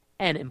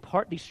 and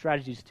impart these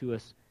strategies to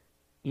us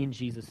in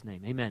Jesus'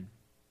 name. Amen.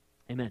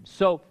 Amen.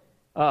 So,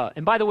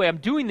 and by the way, I'm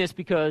doing this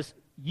because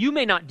you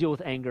may not deal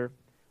with anger,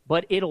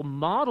 but it'll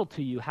model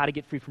to you how to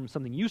get free from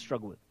something you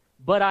struggle with.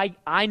 But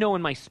I know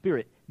in my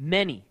spirit,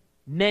 many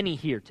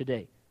here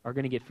today are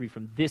going to get free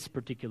from this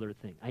particular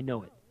thing. I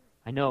know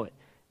it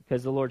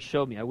because the Lord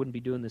showed me. I wouldn't be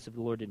doing this if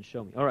the Lord didn't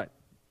show me. All right.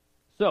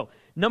 So,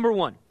 number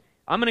 1,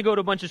 I'm going to go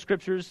to a bunch of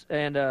scriptures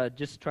and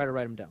just try to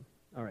write them down.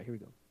 All right, here we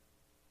go.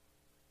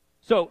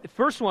 So,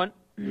 first one,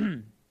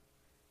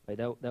 wait,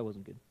 that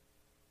wasn't good.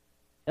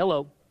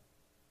 Hello,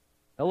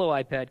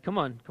 iPad. Come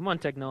on,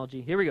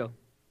 technology. Here we go.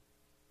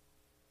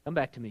 Come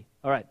back to me.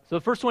 All right, so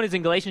the first one is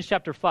in Galatians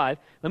chapter 5.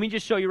 Let me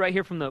just show you right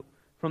here from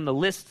the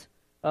list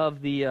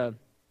of the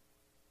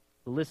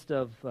works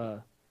of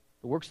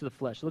the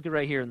flesh. Look at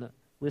right here in the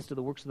list of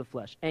the works of the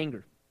flesh.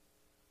 Anger.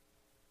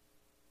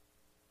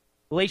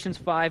 Galatians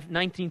 5,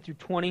 19 through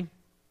 20. I'm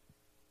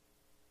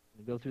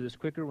going to go through this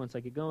quicker once I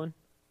get going.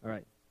 All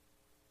right.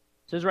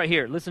 It says right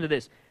here, listen to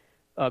this.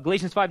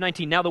 Galatians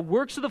 5:19. Now the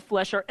works of the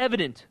flesh are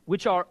evident,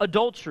 which are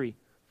adultery,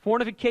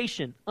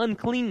 fornication,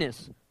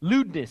 uncleanness,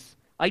 lewdness,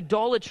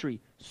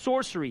 idolatry,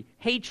 sorcery,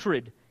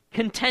 hatred,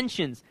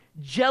 contentions,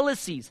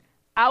 jealousies,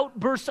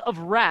 outbursts of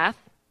wrath,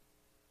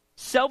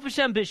 selfish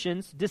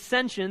ambitions,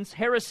 dissensions,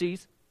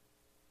 heresies,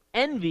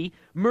 envy,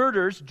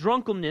 murders,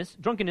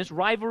 drunkenness,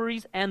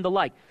 rivalries, and the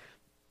like.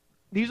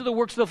 These are the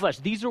works of the flesh.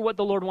 These are what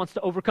the Lord wants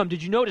to overcome.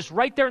 Did you notice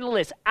right there in the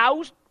list?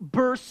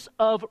 Outbursts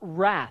of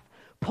wrath.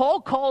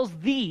 Paul calls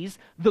these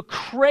the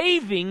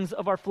cravings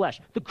of our flesh.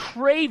 The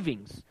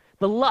cravings,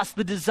 the lust,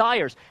 the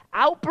desires.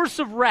 Outbursts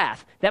of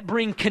wrath that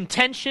bring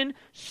contention,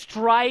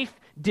 strife,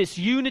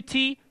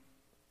 disunity,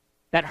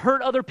 that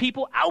hurt other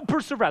people.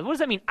 Outbursts of wrath. What does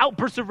that mean?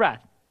 Outbursts of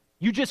wrath.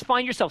 You just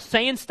find yourself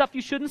saying stuff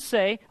you shouldn't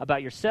say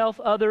about yourself,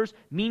 others,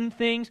 mean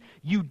things.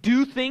 You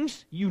do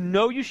things you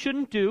know you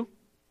shouldn't do.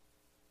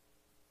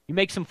 You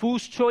make some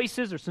foolish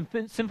choices or some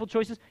sinful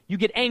choices. You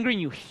get angry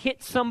and you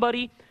hit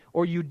somebody,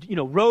 or you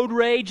road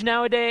rage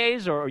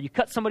nowadays, or you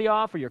cut somebody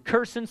off, or you're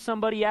cursing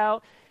somebody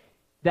out.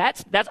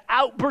 That's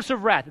outbursts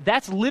of wrath.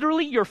 That's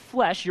literally your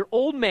flesh, your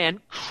old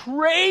man,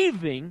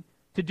 craving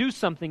to do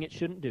something it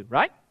shouldn't do,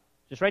 right?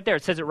 Just right there.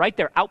 It says it right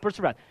there, outbursts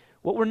of wrath.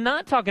 What we're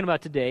not talking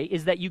about today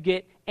is that you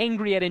get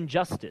angry at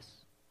injustice.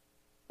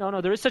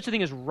 No, there is such a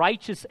thing as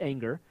righteous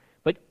anger,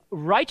 but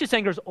righteous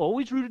anger is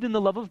always rooted in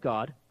the love of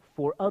God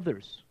for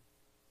others.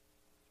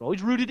 It's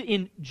always rooted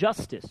in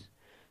justice.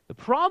 The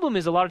problem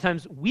is a lot of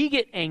times we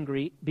get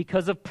angry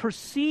because of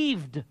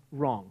perceived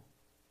wrong.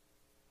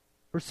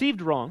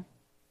 Perceived wrong.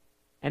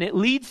 And it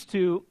leads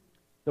to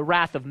the the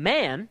wrath of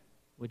man,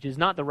 which is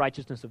not the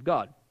righteousness of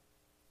God.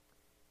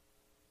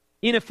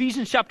 In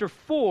Ephesians chapter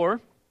 4,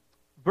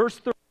 verse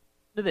 30,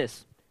 to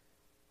this.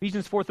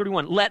 Ephesians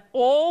 4:31. Let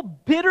all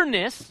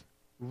bitterness,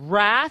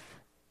 wrath,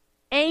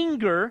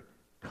 anger,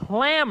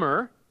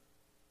 clamor,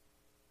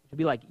 which would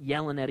be like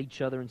yelling at each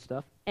other and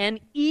stuff,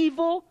 and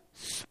evil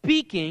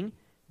speaking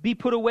be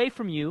put away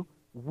from you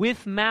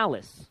with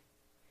malice.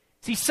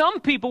 See,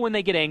 some people, when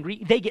they get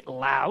angry, they get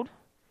loud,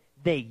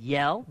 they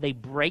yell, they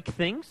break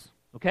things,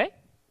 okay?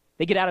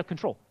 They get out of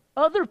control.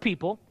 Other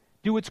people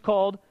do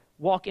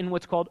walk in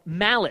what's called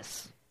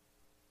malice.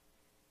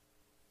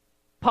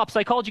 Pop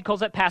psychology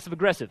calls that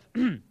passive-aggressive.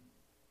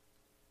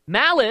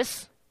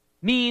 Malice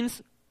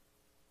means,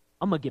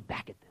 I'm going to get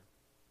back at them.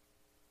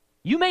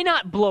 You may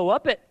not blow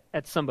up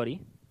at somebody,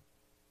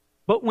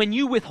 but when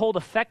you withhold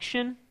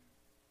affection,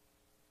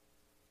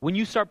 when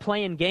you start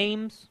playing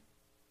games,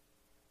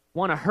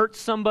 want to hurt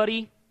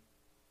somebody,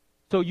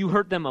 so you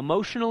hurt them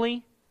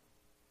emotionally,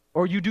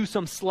 or you do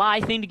some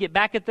sly thing to get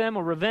back at them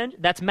or revenge,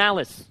 that's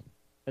malice.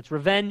 That's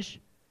revenge.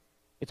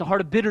 It's a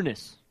heart of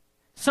bitterness.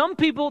 Some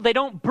people, they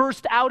don't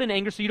burst out in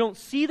anger, so you don't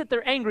see that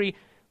they're angry,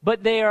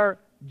 but they are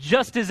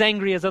just as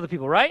angry as other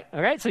people, right?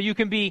 All right, so you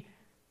can be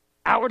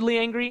outwardly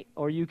angry,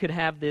 or you could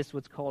have this,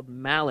 what's called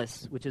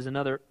malice, which is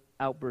another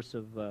outburst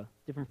of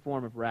different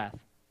form of wrath.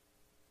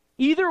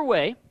 Either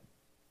way,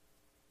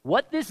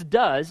 what this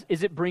does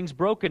is it brings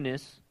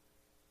brokenness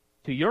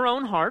to your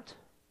own heart,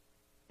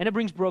 and it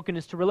brings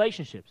brokenness to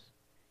relationships.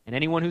 And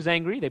anyone who's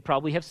angry, they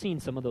probably have seen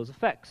some of those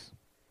effects.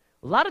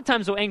 A lot of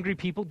times, though, angry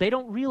people, they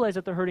don't realize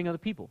that they're hurting other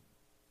people.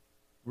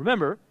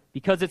 Remember,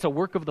 because it's a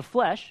work of the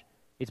flesh,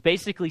 it's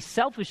basically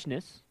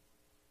selfishness,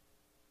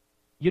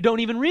 you don't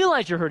even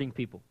realize you're hurting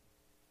people.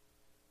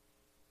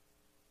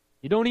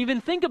 You don't even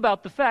think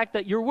about the fact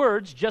that your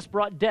words just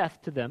brought death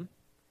to them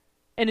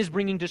and is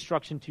bringing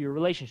destruction to your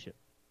relationship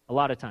a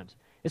lot of times.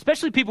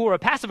 Especially people who are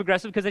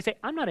passive-aggressive because they say,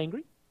 I'm not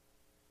angry.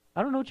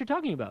 I don't know what you're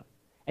talking about.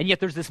 And yet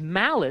there's this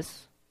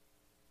malice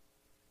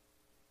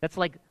that's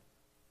like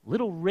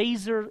little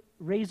razor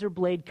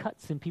blade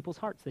cuts in people's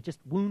hearts that just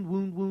wound.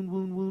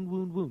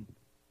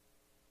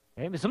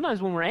 Okay? But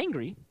sometimes when we're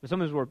angry,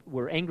 sometimes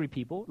we're angry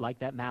people, like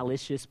that,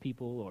 malicious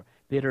people, or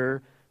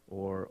bitter,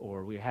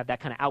 or we have that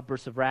kind of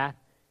outburst of wrath,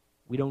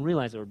 we don't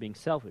realize that we're being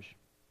selfish.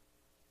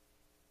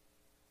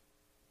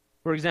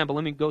 For example,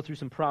 let me go through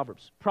some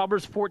Proverbs.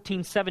 Proverbs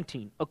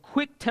 14:17. A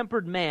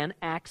quick-tempered man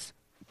acts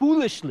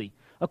foolishly.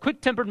 A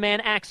quick-tempered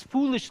man acts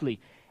foolishly.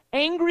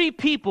 Angry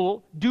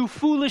people do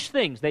foolish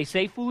things. They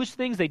say foolish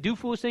things. They do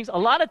foolish things. A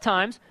lot of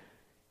times,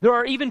 there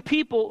are even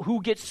people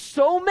who get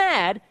so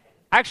mad.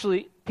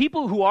 Actually,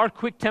 people who are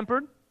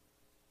quick-tempered,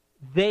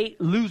 they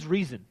lose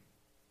reason.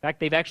 In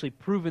fact, they've actually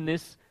proven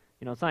this,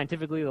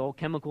 scientifically, the whole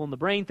chemical in the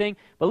brain thing.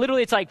 But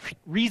literally, it's like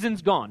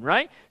reason's gone,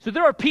 right? So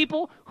there are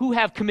people who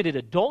have committed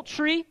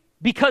adultery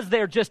because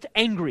they're just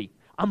angry.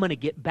 I'm going to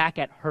get back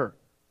at her.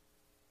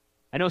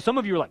 I know some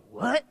of you are like,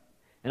 what?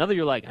 And others,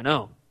 you're like, I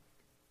know.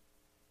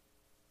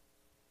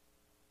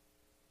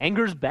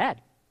 Anger's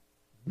bad.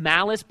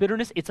 Malice,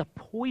 bitterness, it's a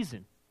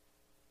poison.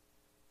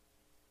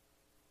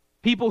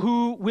 People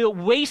who will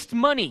waste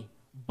money,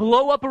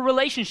 blow up a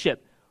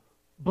relationship,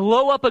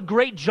 blow up a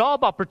great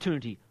job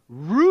opportunity,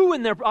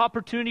 ruin their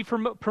opportunity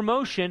for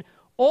promotion,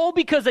 all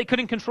because they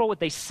couldn't control what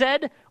they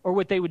said or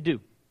what they would do.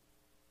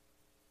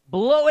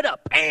 Blow it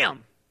up,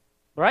 bam!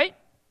 Right?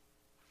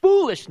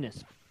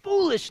 Foolishness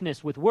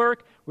with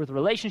work, with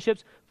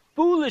relationships,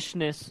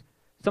 foolishness.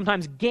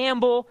 Sometimes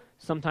gamble,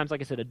 sometimes,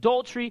 like I said,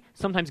 adultery,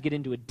 sometimes get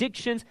into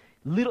addictions.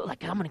 I'm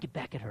going to get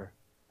back at her.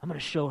 I'm going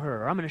to show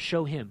her, or I'm going to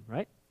show him,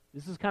 right?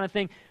 This is the kind of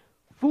thing.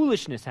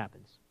 Foolishness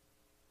happens.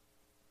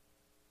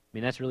 I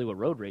mean, that's really what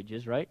road rage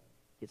is, right?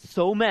 Get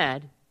so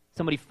mad,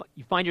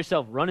 you find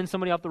yourself running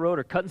somebody off the road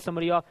or cutting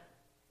somebody off.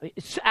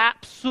 It's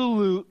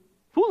absolute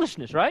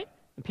foolishness, right?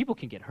 And people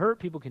can get hurt,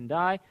 people can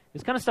die.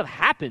 This kind of stuff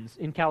happens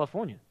in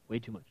California. Way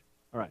too much.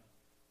 All right.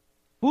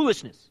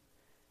 Foolishness.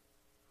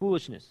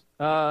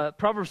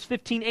 Proverbs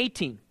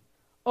 15:18.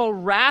 A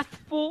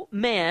wrathful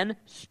man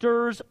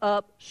stirs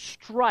up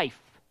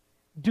strife,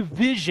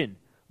 division,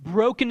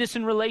 brokenness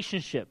in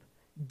relationship,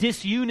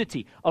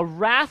 disunity. A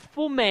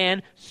wrathful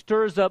man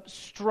stirs up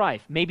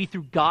strife, maybe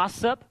through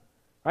gossip,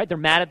 right? They're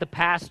mad at the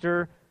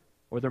pastor,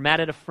 or they're mad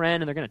at a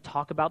friend, and they're going to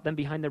talk about them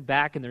behind their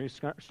back, and they're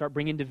going to start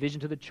bringing division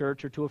to the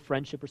church or to a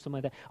friendship or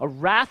something like that. A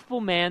wrathful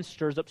man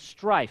stirs up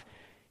strife,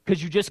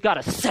 because you just got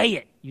to say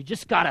it. You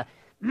just got to,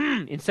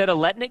 instead of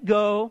letting it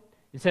go,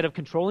 instead of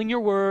controlling your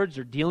words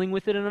or dealing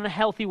with it in a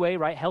healthy way,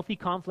 right? Healthy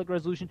conflict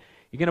resolution.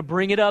 You're going to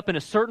bring it up in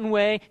a certain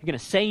way. You're going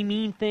to say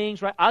mean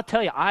things, right? I'll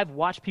tell you, I've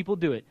watched people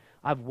do it.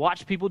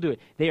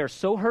 They are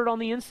so hurt on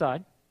the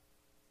inside.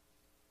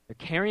 They're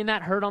carrying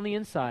that hurt on the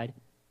inside.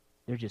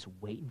 They're just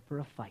waiting for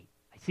a fight.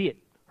 I see it.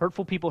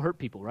 Hurtful people hurt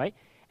people, right?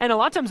 And a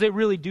lot of times they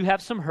really do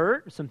have some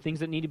hurt, some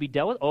things that need to be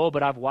dealt with. Oh,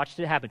 but I've watched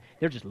it happen.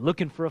 They're just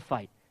looking for a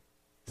fight.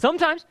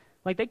 Sometimes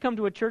Like they come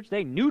to a church,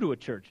 they new to a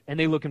church, and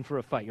they looking for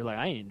a fight. You're like,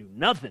 I ain't do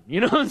nothing. You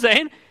know what I'm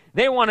saying?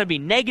 They want to be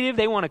negative.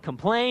 They want to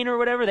complain or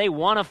whatever. They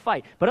want to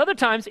fight. But other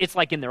times, it's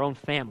like in their own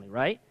family,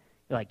 right?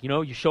 Like,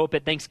 you show up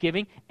at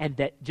Thanksgiving, and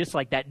that just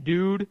like that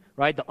dude,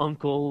 right, the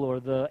uncle or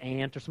the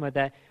aunt or something like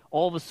that,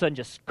 all of a sudden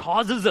just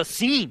causes a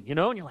scene, and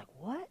you're like,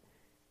 what?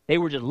 They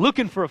were just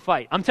looking for a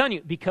fight. I'm telling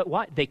you, because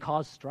why? They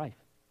cause strife.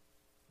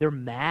 They're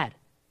mad.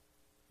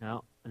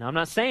 Now, and I'm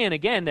not saying,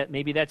 again, that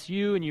maybe that's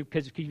you, and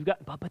because you've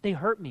got, but they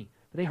hurt me.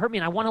 They hurt me,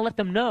 and I want to let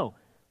them know.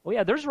 Well,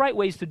 yeah, there's right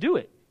ways to do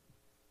it.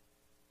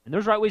 And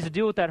there's right ways to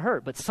deal with that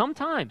hurt. But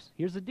sometimes,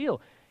 here's the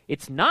deal.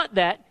 It's not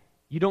that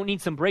you don't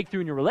need some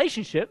breakthrough in your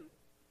relationship.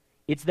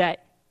 It's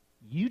that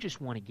you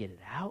just want to get it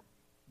out.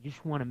 You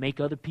just want to make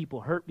other people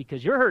hurt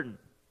because you're hurting.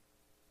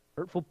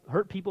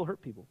 Hurt people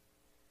hurt people.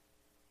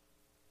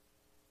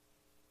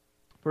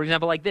 For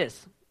example, like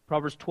this.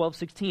 Proverbs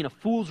 12:16. A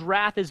fool's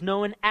wrath is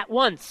known at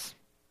once,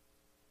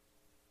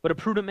 but a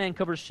prudent man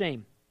covers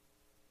shame.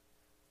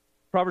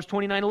 Proverbs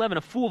 29:11,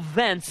 a fool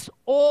vents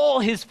all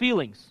his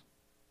feelings.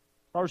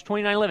 Proverbs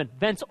 29:11,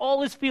 vents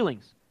all his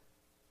feelings.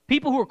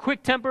 People who are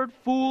quick-tempered,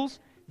 fools,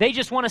 they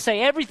just want to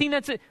say everything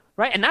that's it,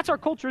 right? And that's our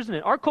culture, isn't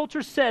it? Our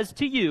culture says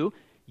to you,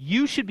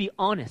 you should be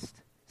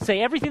honest.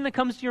 Say everything that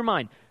comes to your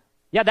mind.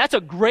 Yeah, that's a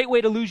great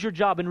way to lose your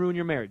job and ruin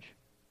your marriage.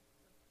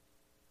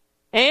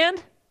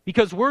 And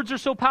because words are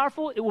so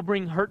powerful, it will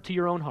bring hurt to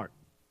your own heart.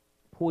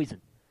 Poison.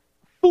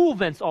 Fool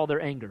vents all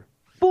their anger.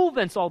 Fool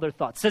vents all their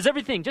thoughts. Says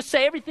everything. Just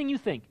say everything you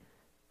think.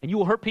 And you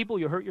will hurt people,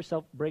 you'll hurt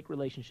yourself, break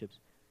relationships.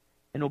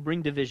 And it'll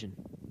bring division.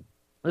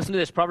 Listen to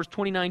this, Proverbs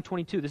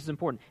 29:22. This is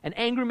important. An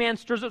angry man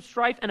stirs up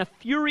strife, and a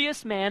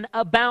furious man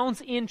abounds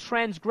in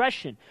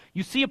transgression.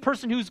 You see a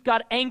person who's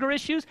got anger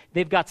issues,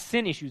 they've got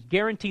sin issues.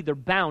 Guaranteed they're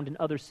bound in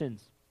other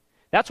sins.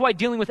 That's why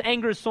dealing with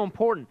anger is so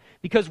important.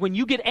 Because when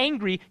you get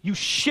angry, you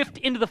shift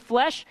into the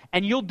flesh,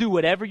 and you'll do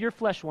whatever your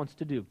flesh wants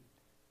to do.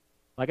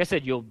 Like I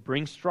said, you'll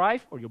bring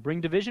strife, or you'll bring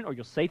division, or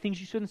you'll say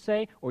things you shouldn't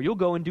say, or you'll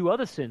go and do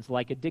other sins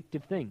like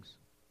addictive things.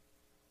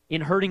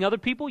 In hurting other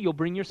people, you'll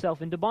bring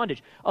yourself into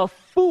bondage. A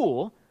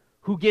fool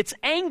who gets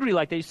angry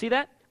like that, you see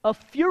that? A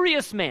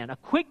furious man, a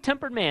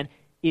quick-tempered man,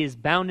 is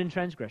bound in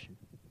transgression.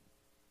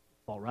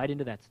 Fall right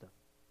into that stuff.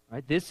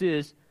 Right? This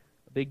is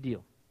a big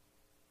deal.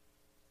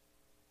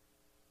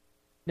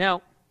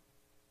 Now,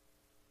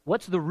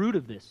 what's the root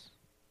of this?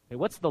 Okay,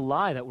 what's the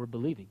lie that we're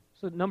believing?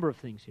 So a number of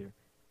things here.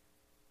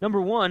 Number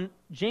one,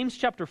 James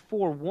chapter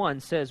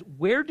 4:1 says,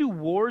 "Where do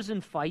wars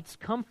and fights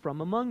come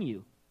from among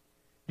you?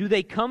 Do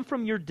they come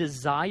from your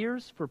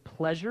desires for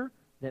pleasure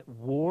that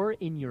war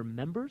in your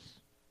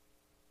members?"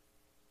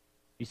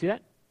 You see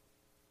that?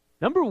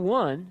 Number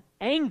one,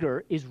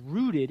 anger is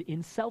rooted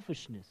in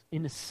selfishness,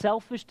 in a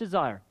selfish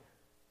desire.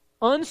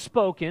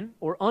 Unspoken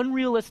or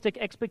unrealistic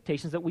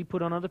expectations that we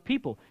put on other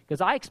people.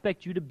 Because I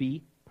expect you to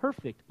be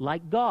perfect,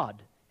 like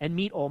God, and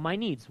meet all my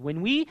needs.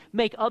 When we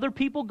make other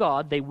people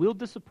God, they will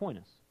disappoint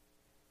us.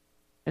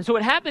 And so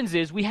what happens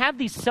is we have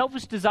these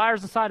selfish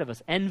desires inside of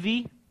us.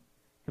 Envy,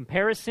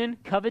 comparison,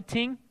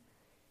 coveting.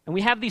 And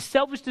we have these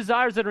selfish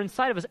desires that are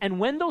inside of us. And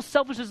when those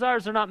selfish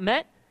desires are not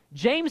met,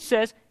 James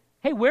says,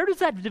 hey, where does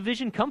that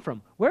division come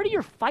from? Where do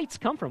your fights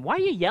come from? Why are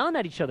you yelling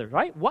at each other,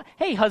 right? What?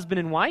 Hey, husband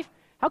and wife,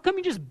 how come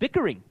you're just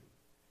bickering?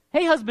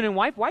 Hey, husband and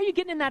wife, why are you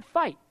getting in that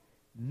fight?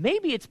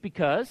 Maybe it's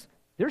because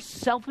there's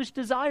selfish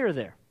desire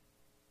there.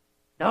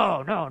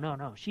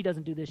 No. She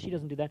doesn't do this, she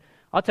doesn't do that.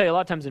 I'll tell you, a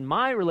lot of times in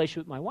my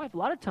relationship with my wife, a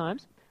lot of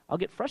times I'll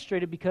get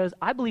frustrated because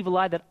I believe a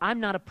lie that I'm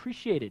not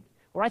appreciated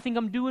or I think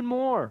I'm doing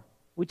more,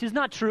 which is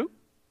not true,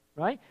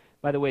 right?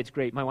 By the way, it's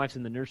great. My wife's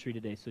in the nursery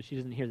today, so she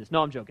doesn't hear this.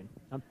 No, I'm joking.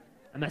 I'm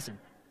messing.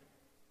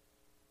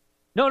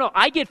 No,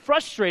 I get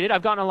frustrated.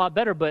 I've gotten a lot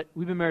better, but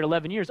we've been married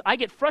 11 years. I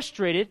get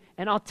frustrated,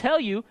 and I'll tell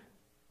you,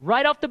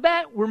 right off the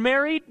bat, we're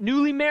married,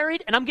 newly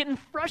married, and I'm getting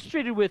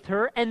frustrated with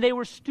her, and they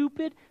were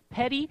stupid,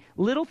 petty,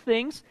 little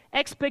things,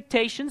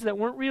 expectations that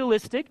weren't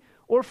realistic,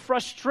 or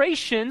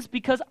frustrations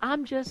because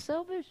I'm just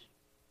selfish.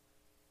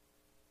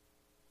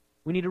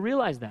 We need to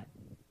realize that.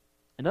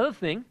 Another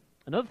thing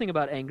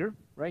about anger,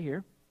 right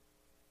here,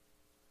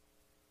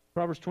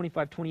 Proverbs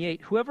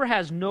 25:28, whoever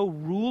has no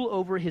rule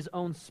over his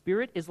own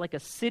spirit is like a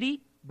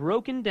city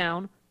broken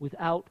down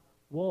without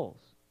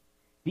walls.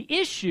 The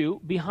issue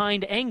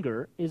behind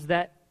anger is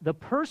that the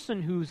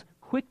person who's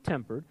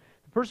quick-tempered,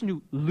 the person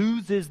who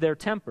loses their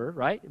temper,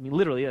 right? I mean,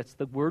 literally, that's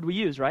the word we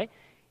use, right?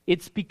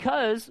 It's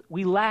because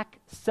we lack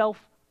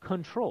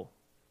self-control,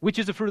 which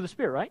is a fruit of the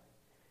Spirit, right?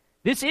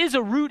 This is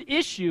a root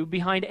issue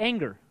behind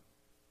anger,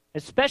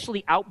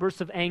 especially outbursts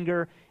of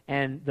anger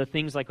and the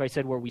things, like I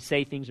said, where we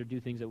say things or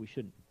do things that we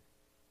shouldn't.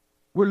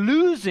 We're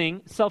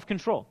losing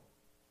self-control.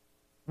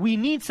 We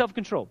need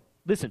self-control.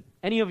 Listen,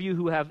 any of you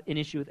who have an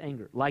issue with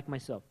anger, like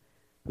myself,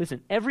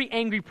 listen, every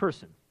angry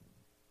person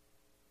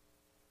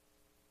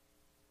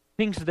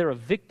thinks they're a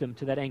victim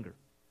to that anger.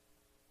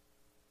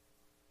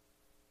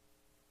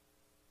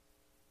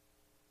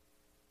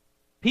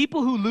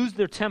 People who lose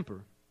their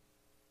temper,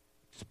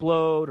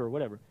 explode or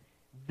whatever,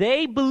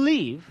 they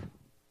believe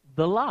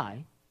the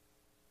lie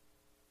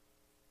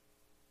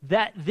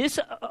that this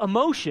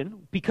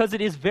emotion, because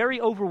it is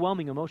very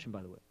overwhelming emotion,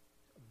 by the way,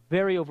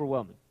 very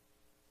overwhelming,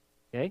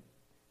 okay?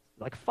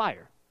 Like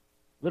fire.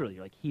 Literally,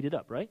 like heated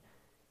up, right?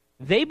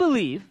 They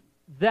believe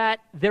that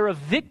they're a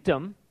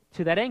victim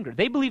to that anger.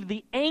 They believe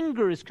the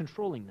anger is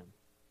controlling them.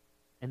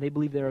 And they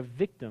believe they're a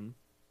victim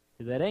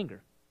to that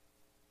anger.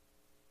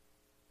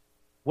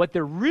 What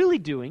they're really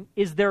doing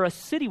is they're a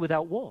city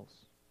without walls,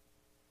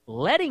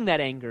 letting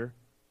that anger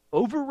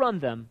overrun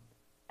them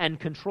and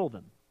control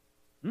them.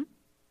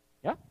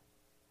 Yeah?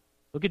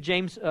 Look at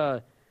James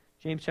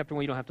chapter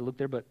 1. You don't have to look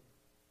there, but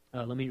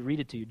let me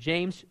read it to you.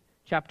 James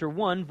chapter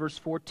 1, verse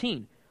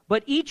 14.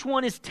 But each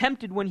one is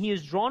tempted when he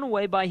is drawn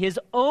away by his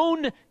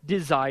own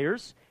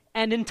desires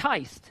and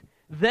enticed.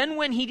 Then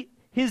when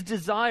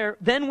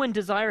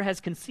desire has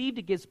conceived,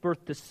 it gives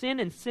birth to sin,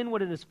 and sin,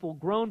 when it is full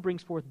grown,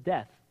 brings forth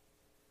death.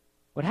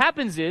 What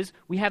happens is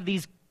we have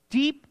these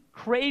deep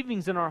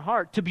cravings in our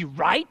heart to be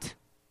right,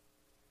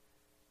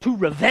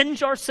 to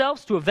avenge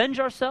ourselves, to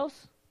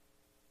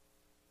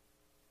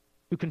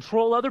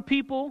control other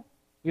people.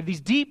 We have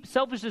these deep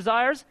selfish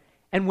desires,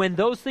 and when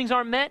those things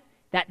aren't met,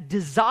 that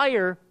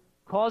desire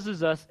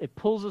it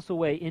pulls us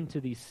away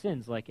into these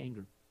sins like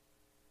anger.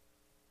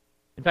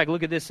 In fact,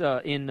 look at this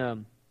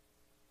in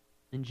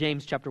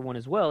James chapter 1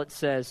 as well. It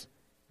says,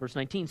 verse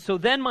 19, "So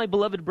then, my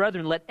beloved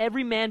brethren, let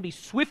every man be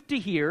swift to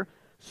hear,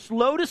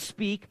 slow to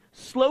speak,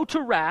 slow to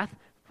wrath.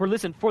 For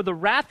the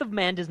wrath of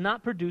man does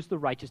not produce the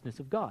righteousness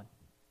of God."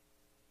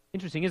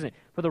 Interesting, isn't it?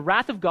 For the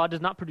wrath of God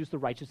does not produce the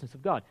righteousness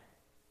of God.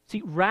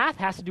 See, wrath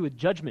has to do with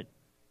judgment.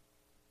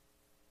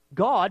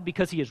 God,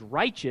 because he is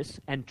righteous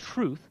and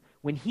truth,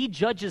 when he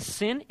judges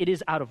sin, it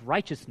is out of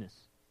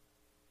righteousness.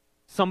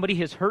 Somebody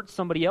has hurt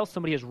somebody else,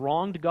 somebody has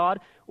wronged God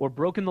or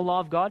broken the law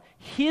of God.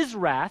 His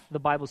wrath, the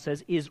Bible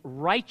says, is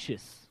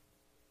righteous.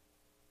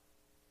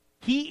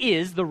 He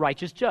is the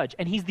righteous judge,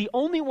 and he's the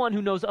only one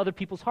who knows other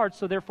people's hearts,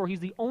 so therefore he's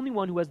the only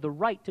one who has the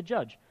right to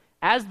judge,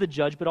 as the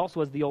judge, but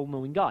also as the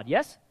all-knowing God.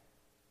 Yes?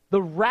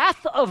 The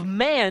wrath of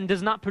man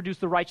does not produce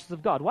the righteousness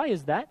of God. Why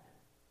is that?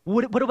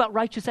 What about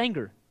righteous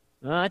anger?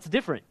 That's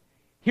different.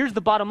 Here's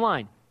the bottom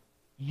line.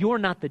 You're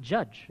not the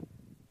judge.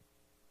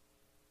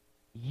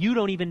 You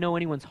don't even know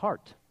anyone's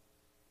heart,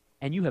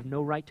 and you have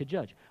no right to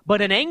judge.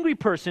 But an angry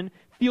person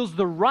feels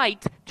the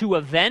right to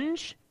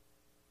avenge,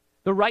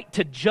 the right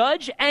to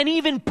judge, and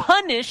even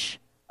punish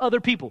other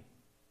people.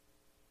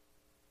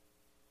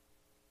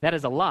 That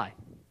is a lie,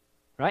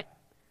 right?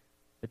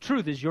 The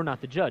truth is you're not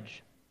the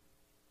judge.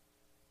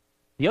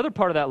 The other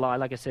part of that lie,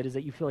 like I said, is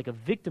that you feel like a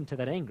victim to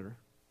that anger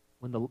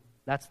when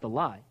that's the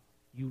lie.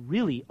 You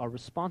really are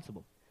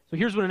responsible. So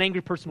here's what an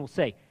angry person will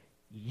say.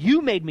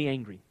 You made me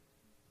angry.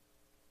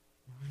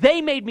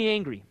 They made me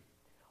angry.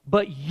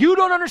 But you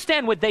don't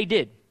understand what they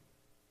did.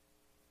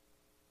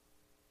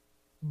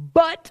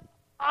 But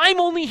I'm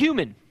only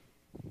human.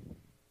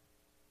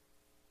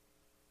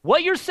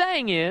 What you're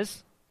saying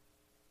is,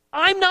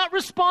 I'm not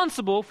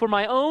responsible for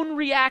my own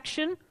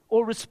reaction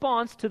or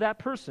response to that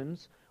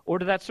person's or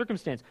to that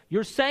circumstance.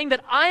 You're saying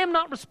that I am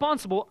not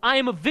responsible. I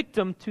am a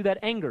victim to that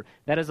anger.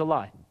 That is a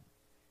lie.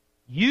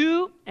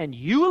 You and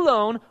you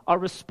alone are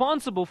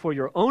responsible for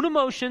your own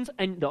emotions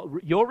and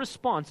your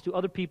response to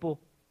other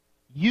people.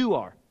 You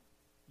are.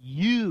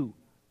 You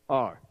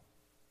are.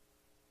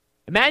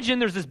 Imagine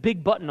there's this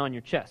big button on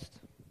your chest.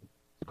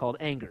 It's called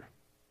anger.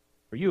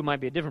 For you, it might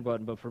be a different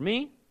button, but for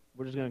me,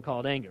 we're just going to call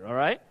it anger, all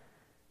right?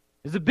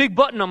 There's a big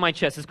button on my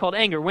chest. It's called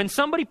anger. When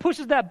somebody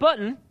pushes that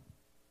button,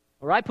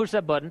 or I push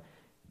that button,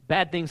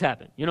 bad things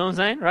happen. You know what I'm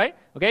saying, right?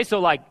 Okay,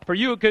 so like for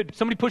you,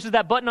 somebody pushes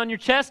that button on your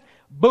chest,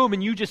 boom,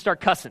 and you just start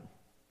cussing.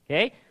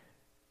 Okay?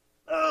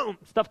 Boom!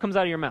 Stuff comes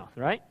out of your mouth,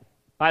 right?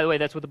 By the way,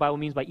 that's what the Bible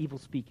means by evil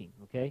speaking,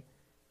 okay?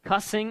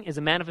 Cussing is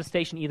a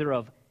manifestation either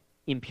of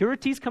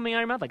impurities coming out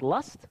of your mouth, like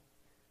lust,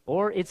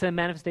 or it's a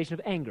manifestation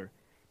of anger.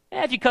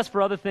 If you cuss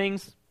for other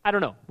things, I don't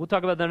know. We'll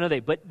talk about that another day.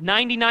 But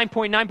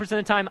 99.9% of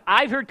the time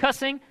I've heard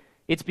cussing,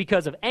 it's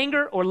because of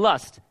anger or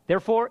lust.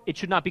 Therefore, it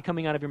should not be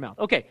coming out of your mouth.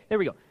 Okay, there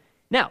we go.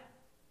 Now,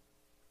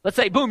 let's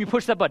say, boom, you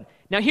push that button.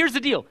 Now, here's the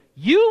deal.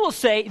 You will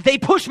say, they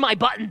push my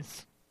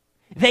buttons.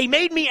 They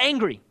made me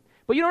angry.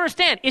 But you don't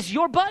understand. It's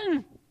your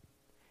button.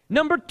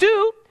 Number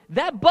two,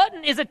 that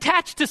button is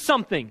attached to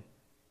something.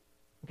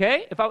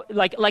 Okay? If I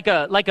like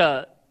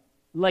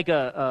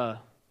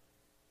a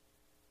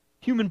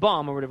human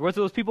bomb or whatever. What's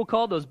those people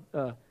called? Those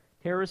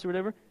terrorists or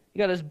whatever. You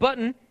got this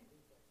button.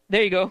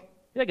 There you go.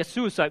 You're like a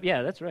suicide.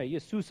 Yeah, that's right. You're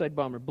a suicide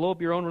bomber. Blow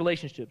up your own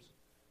relationships.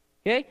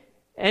 Okay?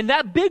 And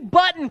that big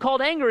button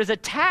called anger is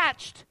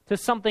attached to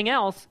something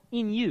else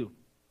in you.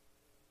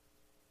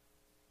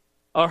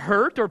 A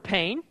hurt or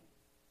pain.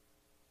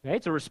 Okay?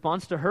 It's a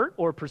response to hurt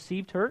or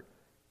perceived hurt.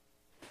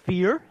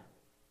 Fear.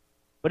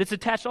 But it's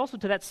attached also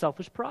to that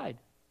selfish pride.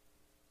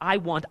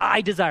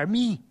 I desire,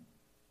 me.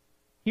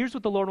 Here's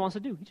what the Lord wants to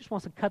do. He just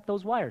wants to cut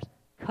those wires.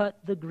 Cut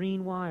the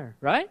green wire,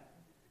 right?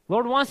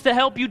 Lord wants to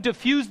help you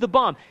diffuse the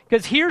bomb.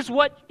 Because here's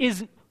what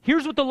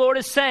the Lord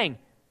is saying.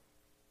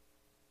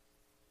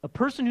 A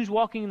person who's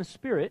walking in the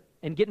Spirit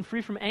and getting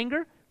free from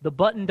anger, the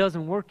button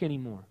doesn't work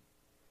anymore.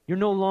 You're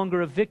no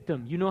longer a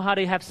victim. You know how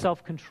to have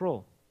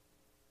self-control.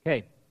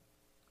 Okay.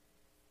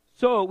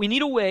 So we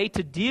need a way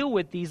to deal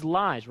with these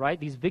lies, right?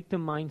 These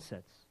victim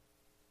mindsets.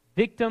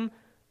 Victim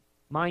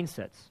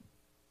mindsets.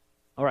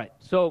 All right.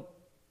 So,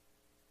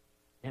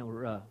 and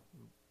we're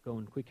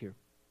going quick here.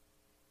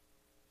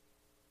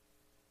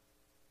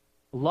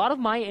 A lot of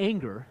my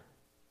anger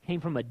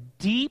came from a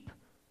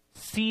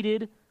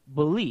deep-seated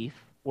belief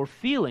or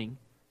feeling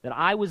that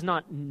I was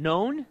not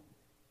known,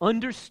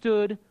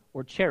 understood,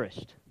 or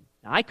cherished.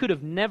 Now, I could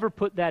have never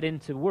put that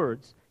into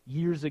words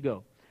years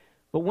ago.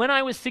 But when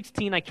I was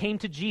 16, I came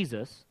to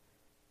Jesus,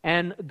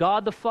 and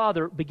God the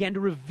Father began to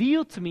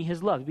reveal to me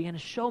his love. He began to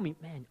show me,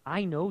 man,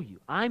 I know you.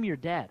 I'm your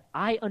dad.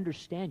 I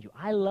understand you.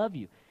 I love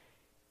you.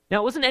 Now,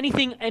 it wasn't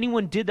anything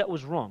anyone did that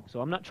was wrong, so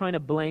I'm not trying to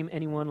blame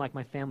anyone like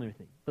my family or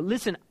anything. But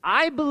listen,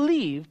 I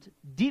believed,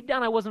 deep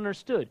down I wasn't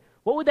understood.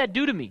 What would that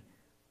do to me?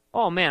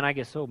 Oh, man, I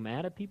get so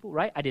mad at people,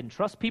 right? I didn't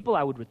trust people.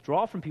 I would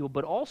withdraw from people,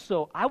 but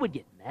also I would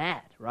get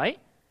mad, right?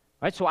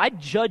 Right? So I'd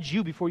judge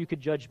you before you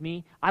could judge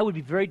me. I would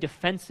be very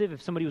defensive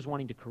if somebody was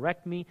wanting to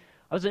correct me.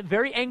 I was a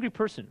very angry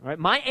person, right?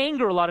 My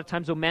anger a lot of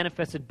times, though,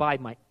 manifested by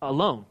my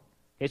alone.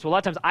 Okay, so a lot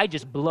of times I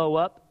just blow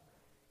up,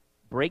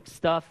 break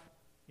stuff,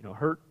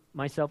 hurt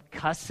myself,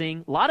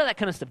 cussing, a lot of that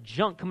kind of stuff,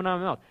 junk coming out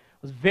of my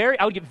mouth.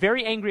 I would get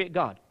very angry at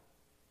God.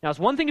 Now, it's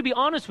one thing to be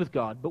honest with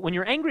God, but when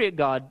you're angry at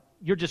God,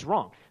 you're just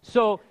wrong.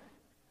 So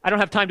I don't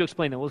have time to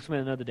explain that. We'll explain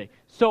it another day.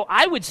 So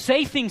I would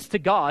say things to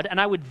God,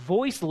 and I would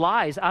voice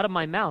lies out of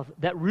my mouth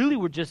that really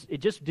it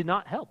just did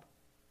not help.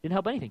 Didn't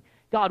help anything.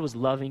 God was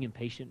loving and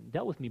patient and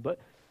dealt with me, but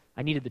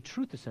I needed the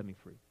truth to set me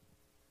free.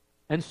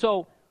 And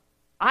so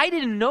I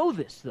didn't know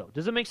this, though.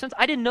 Does it make sense?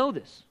 I didn't know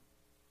this.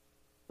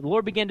 The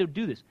Lord began to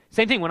do this.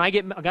 Same thing when I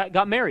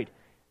got married.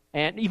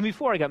 And even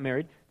before I got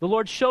married, the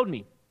Lord showed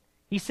me.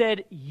 He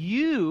said,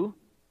 you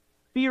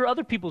fear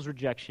other people's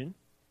rejection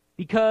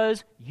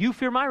because you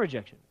fear my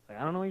rejection.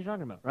 I don't know what you're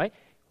talking about, right?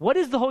 What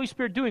is the Holy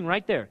Spirit doing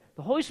right there?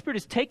 The Holy Spirit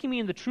is taking me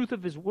in the truth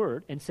of his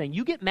word and saying,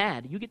 you get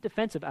mad, you get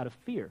defensive out of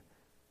fear.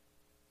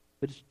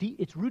 But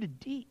it's rooted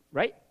deep,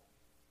 right?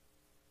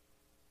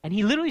 And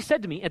he literally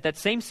said to me at that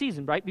same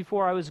season, right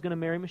before I was going to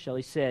marry Michelle,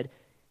 he said,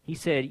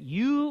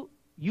 you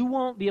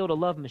won't be able to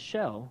love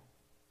Michelle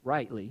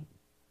rightly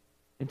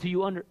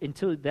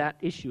until that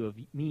issue of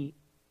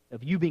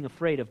you being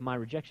afraid of my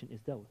rejection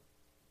is dealt with.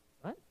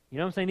 Right? You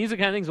know what I'm saying? These are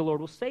the kind of things the Lord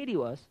will say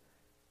to us.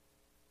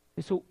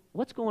 And so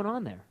what's going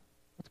on there?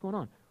 What's going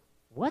on?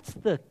 What's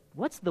the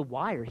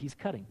wire he's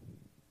cutting?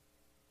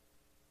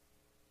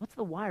 What's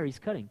the wire he's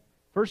cutting?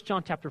 1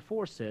 John chapter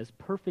 4 says,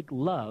 perfect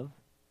love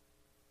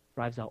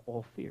drives out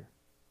all fear.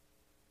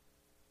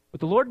 What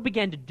the Lord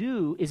began to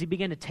do is he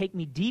began to take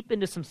me deep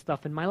into some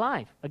stuff in my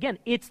life. Again,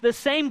 it's the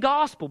same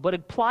gospel, but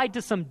applied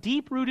to some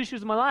deep-root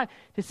issues in my life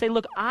to say,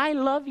 look, I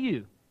love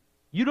you.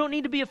 You don't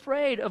need to be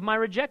afraid of my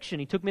rejection.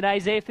 He took me to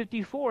Isaiah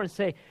 54 and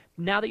say,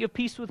 now that you have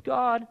peace with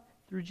God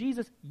through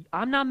Jesus,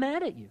 I'm not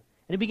mad at you.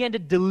 And he began to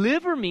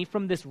deliver me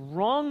from this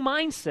wrong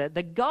mindset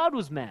that God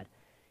was mad.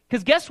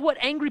 Because guess what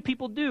angry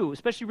people do,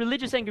 especially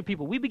religious angry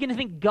people? We begin to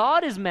think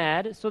God is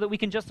mad so that we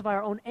can justify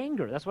our own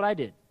anger. That's what I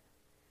did.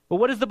 But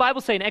what does the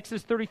Bible say in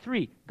Exodus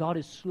 33? God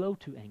is slow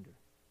to anger.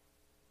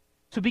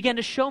 So he began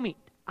to show me,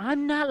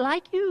 I'm not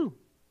like you.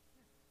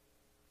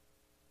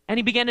 And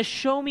he began to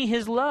show me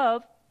his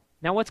love.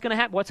 Now what's going to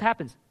happen? What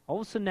happens?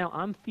 All of a sudden now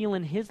I'm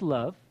feeling his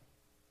love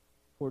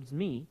towards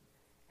me.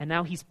 And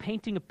now he's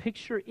painting a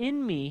picture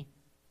in me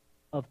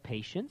of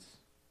patience,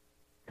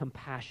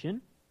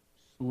 compassion,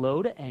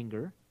 slow to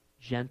anger,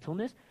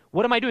 gentleness.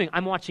 What am I doing?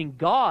 I'm watching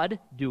God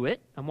do it.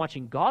 I'm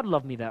watching God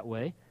love me that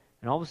way.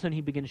 And all of a sudden,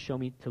 he began to show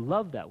me to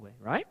love that way,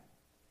 right?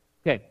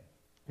 Okay.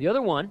 The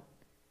other one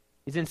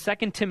is in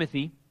 2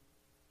 Timothy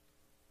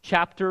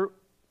chapter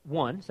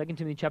 1, 2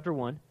 Timothy chapter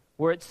 1,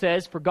 where it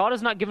says, for God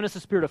has not given us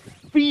a spirit of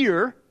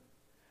fear,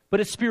 but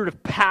a spirit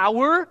of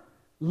power,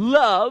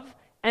 love,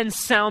 and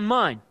sound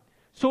mind.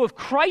 So if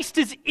Christ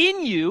is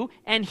in you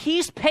and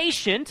he's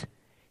patient,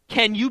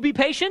 can you be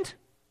patient?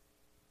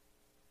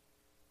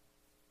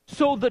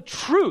 So the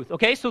truth,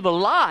 okay, so the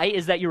lie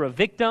is that you're a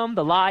victim.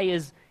 The lie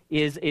is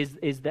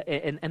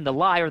the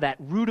lie or that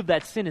root of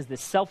that sin is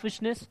this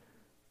selfishness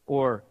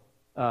or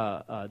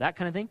that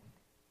kind of thing.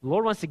 The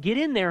Lord wants to get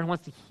in there and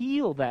wants to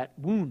heal that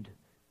wound.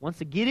 Wants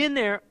to get in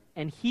there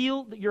and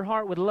heal your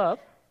heart with love.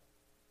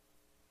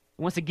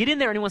 He wants to get in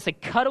there and he wants to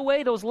cut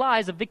away those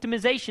lies of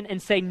victimization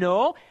and say,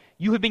 no,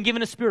 you have been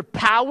given a spirit of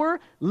power,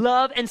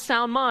 love, and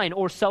sound mind,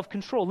 or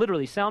self-control.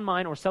 Literally, sound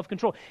mind or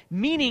self-control.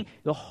 Meaning,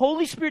 the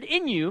Holy Spirit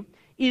in you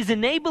is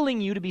enabling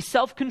you to be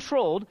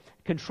self-controlled,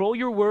 control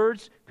your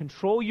words,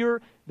 control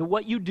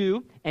what you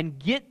do, and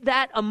get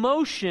that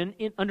emotion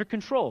under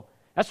control.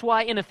 That's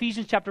why in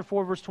Ephesians chapter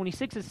 4, verse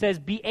 26, it says,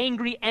 be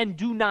angry and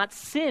do not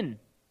sin.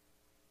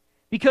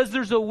 Because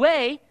there's a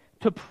way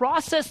to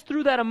process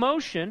through that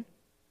emotion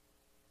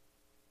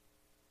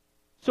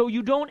so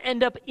you don't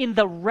end up in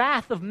the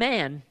wrath of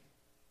man,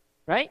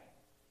 right?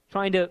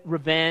 Trying to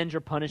revenge or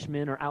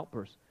punishment or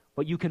outburst.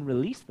 But you can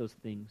release those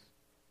things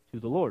to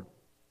the Lord.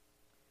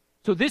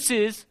 So this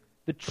is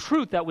the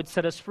truth that would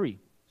set us free.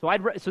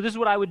 So this is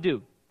what I would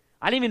do.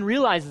 I didn't even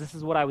realize this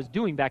is what I was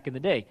doing back in the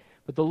day.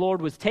 But the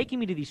Lord was taking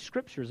me to these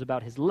scriptures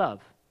about his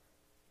love.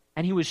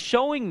 And he was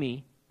showing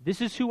me,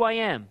 this is who I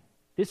am.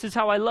 This is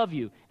how I love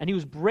you. And he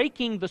was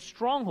breaking the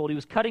stronghold. He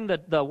was cutting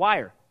the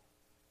wire.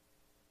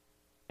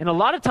 And a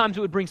lot of times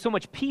it would bring so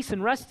much peace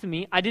and rest to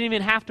me, I didn't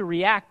even have to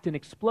react and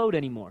explode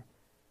anymore.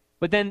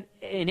 But then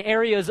in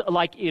areas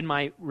like in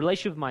my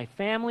relationship with my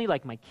family,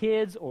 like my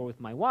kids or with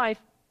my wife,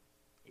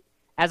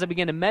 as I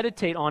began to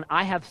meditate on,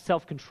 I have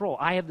self-control.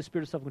 I have the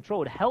spirit of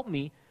self-control. It helped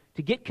me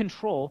to get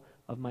control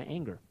of my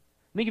anger.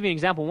 Let me give you an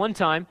example. One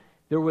time,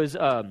 it was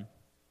a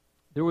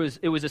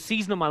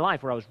season of my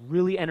life where I was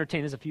really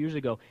entertaining, this a few years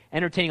ago,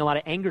 entertaining a lot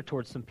of anger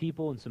towards some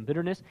people and some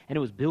bitterness, and it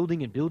was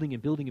building and building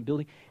and building and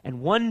building.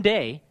 And one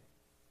day,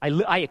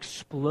 I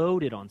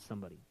exploded on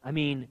somebody. I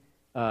mean,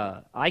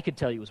 I could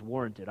tell you it was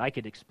warranted. I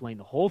could explain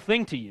the whole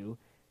thing to you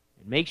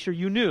and make sure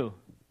you knew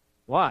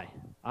why.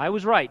 I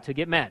was right to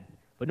get mad.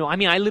 But no, I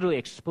mean, I literally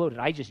exploded.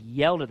 I just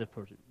yelled at the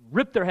person,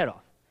 ripped their head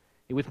off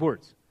with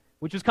words,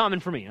 which was common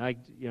for me. I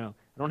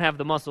don't have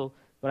the muscle,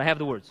 but I have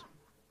the words.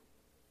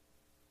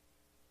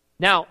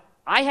 Now,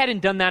 I hadn't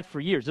done that for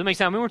years. Does that make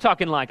sense? I mean, we're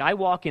talking like I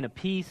walk in a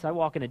peace, I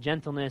walk in a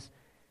gentleness.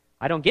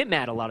 I don't get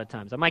mad a lot of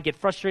times. I might get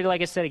frustrated,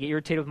 like I said, I get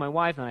irritated with my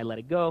wife, and I let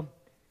it go.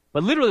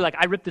 But literally, like,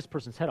 I ripped this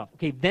person's head off.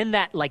 Okay, then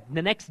that, like,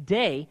 the next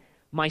day,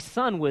 my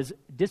son was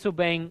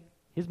disobeying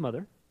his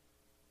mother.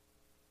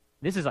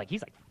 This is like,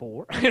 he's like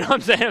 4. You know what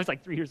I'm saying? It was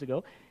like 3 years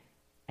ago.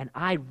 And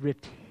I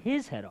ripped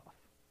his head off.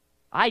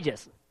 I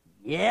just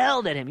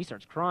yelled at him. He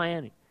starts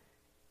crying.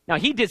 Now,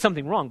 he did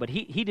something wrong, but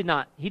he did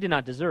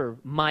not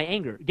deserve my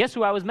anger. Guess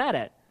who I was mad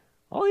at?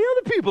 All the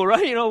other people,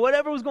 right? You know,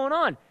 whatever was going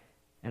on.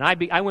 And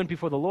I went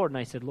before the Lord, and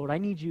I said, Lord, I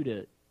need you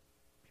to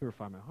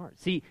purify my heart.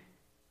 See,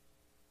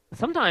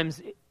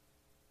 sometimes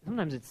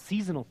it's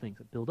seasonal things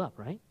that build up,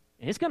 right?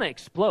 And it's going to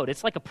explode.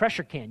 It's like a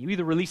pressure can. You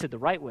either release it the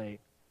right way,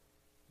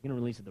 you're going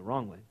to release it the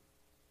wrong way.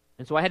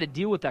 And so I had to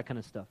deal with that kind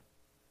of stuff.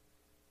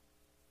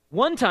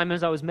 One time,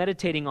 as I was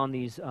meditating on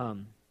these,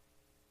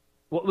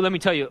 let me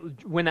tell you,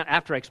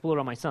 after I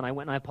exploded on my son, I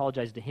went and I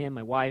apologized to him,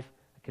 my wife.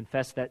 I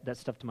confessed that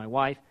stuff to my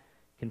wife.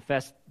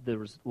 Confessed there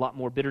was a lot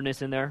more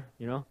bitterness in there,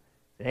 you know.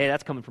 Hey,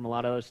 that's coming from a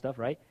lot of other stuff,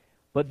 right?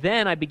 But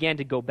then I began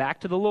to go back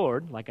to the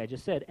Lord, like I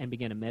just said, and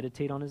began to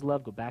meditate on his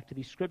love, go back to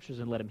these scriptures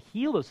and let him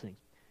heal those things.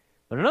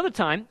 But another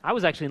time, I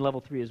was actually in level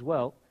 3 as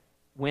well,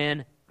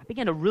 when I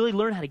began to really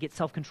learn how to get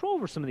self-control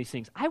over some of these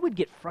things. I would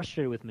get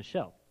frustrated with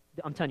Michelle.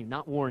 I'm telling you,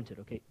 not warranted,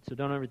 okay? So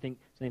don't ever think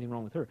there's anything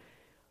wrong with her.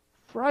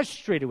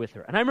 Frustrated with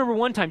her. And I remember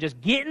one time just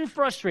getting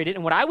frustrated,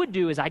 and what I would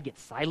do is I'd get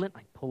silent,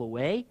 I'd pull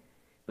away.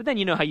 But then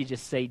you know how you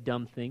just say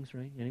dumb things,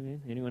 right?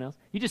 Anyone else?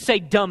 You just say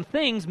dumb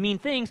things, mean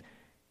things,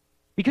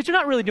 because you're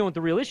not really dealing with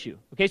the real issue.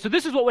 Okay, so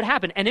this is what would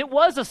happen. And it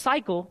was a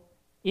cycle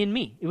in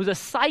me. It was a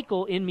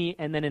cycle in me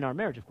and then in our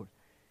marriage, of course.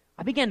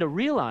 I began to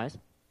realize,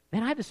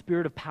 man, I have the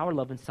spirit of power,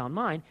 love, and sound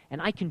mind,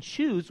 and I can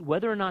choose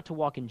whether or not to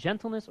walk in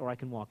gentleness or I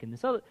can walk in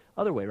this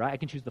other way, right? I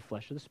can choose the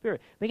flesh or the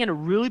spirit. I began to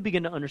really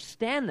begin to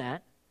understand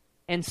that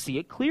and see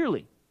it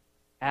clearly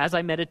as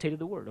I meditated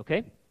the word,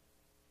 okay?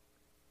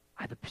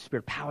 I have the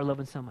spirit of power, love,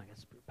 and sound mind. I got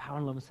the spirit of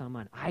power, love, and sound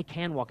mind. I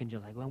can walk in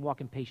gentleness. I can walk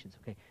in patience,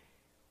 okay?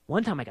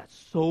 One time I got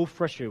so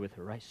frustrated with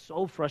her, right?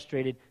 So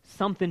frustrated,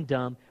 something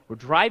dumb. We're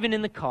driving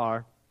in the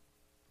car,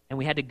 and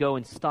we had to go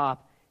and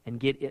stop and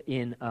get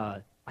in.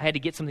 I had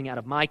to get something out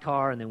of my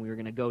car, and then we were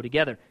going to go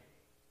together.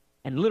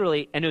 And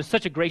literally, and it was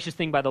such a gracious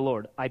thing by the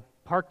Lord. I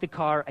park the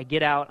car, I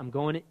get out, I'm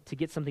going to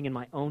get something in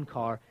my own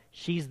car.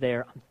 She's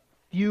there. I'm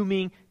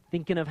fuming,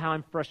 thinking of how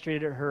I'm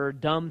frustrated at her,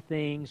 dumb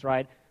things,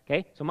 right?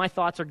 Okay, so my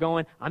thoughts are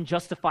going. I'm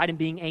justified in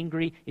being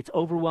angry. It's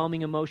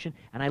overwhelming emotion.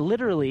 And I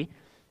literally,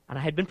 and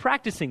I had been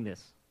practicing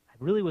this. I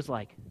really was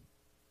like,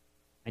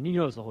 and you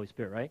know it's the Holy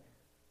Spirit, right?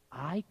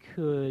 I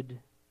could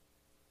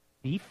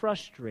be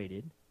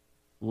frustrated,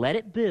 let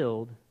it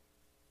build,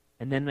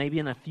 and then maybe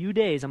in a few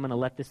days I'm going to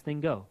let this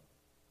thing go.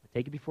 I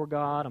take it before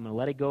God. I'm going to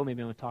let it go.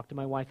 Maybe I'm going to talk to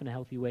my wife in a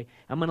healthy way.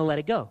 I'm going to let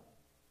it go.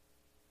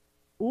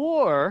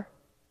 Or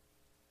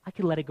I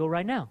could let it go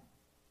right now.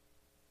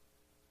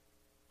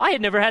 I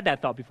had never had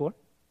that thought before.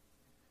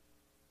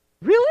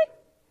 Really?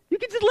 You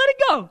can just let it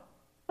go.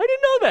 I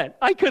didn't know that.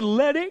 I could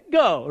let it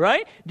go,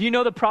 right? Do you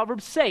know the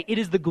Proverbs say, it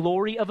is the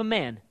glory of a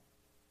man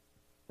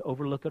to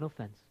overlook an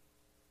offense.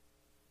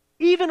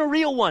 Even a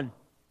real one.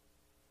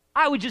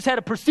 I would just had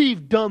a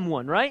perceived dumb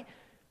one, right?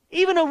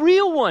 Even a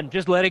real one,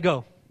 just let it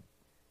go.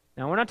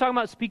 Now, we're not talking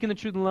about speaking the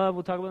truth in love.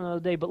 We'll talk about it another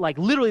day. But like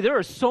literally, there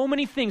are so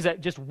many things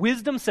that just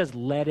wisdom says,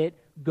 let it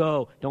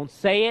go. Don't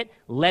say it.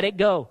 Let it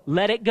go.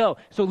 Let it go.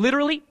 So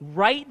literally,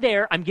 right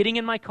there, I'm getting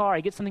in my car.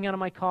 I get something out of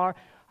my car.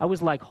 I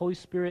was like, Holy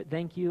Spirit,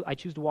 thank you. I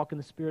choose to walk in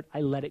the Spirit.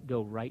 I let it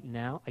go right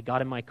now. I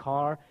got in my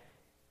car,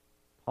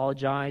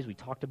 apologized. We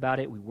talked about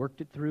it. We worked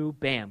it through.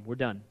 Bam, we're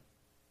done.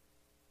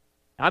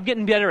 Now, I'm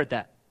getting better at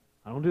that.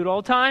 I don't do it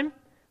all the time.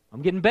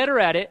 I'm getting better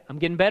at it. I'm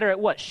getting better at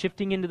what?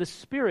 Shifting into the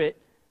Spirit.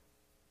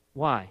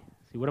 Why?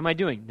 See, what am I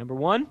doing? Number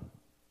one,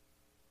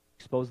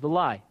 expose the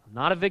lie. I'm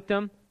not a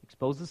victim.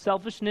 Expose the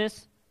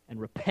selfishness and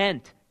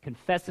repent.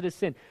 Confess it as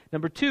sin.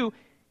 Number two,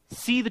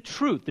 see the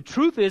truth. The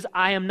truth is,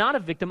 I am not a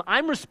victim.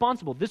 I'm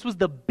responsible. This was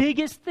the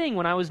biggest thing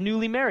when I was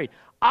newly married.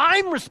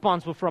 I'm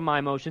responsible for my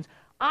emotions.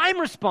 I'm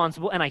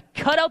responsible, and I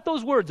cut out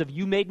those words of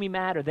you made me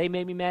mad or they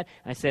made me mad.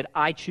 And I said,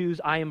 I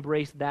choose, I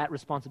embrace that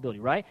responsibility,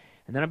 right?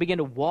 And then I began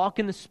to walk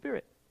in the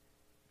Spirit,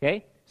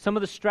 okay? Some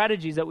of the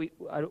strategies that we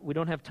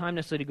don't have time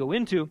necessarily to go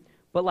into,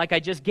 but like I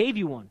just gave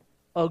you one,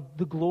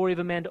 the glory of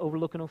a man to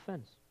overlook an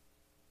offense.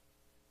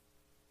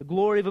 The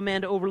glory of a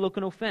man to overlook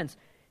an offense.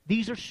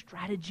 These are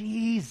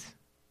strategies.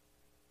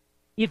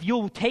 If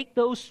you'll take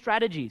those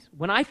strategies,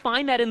 when I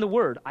find that in the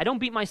Word, I don't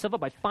beat myself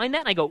up. I find that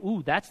and I go,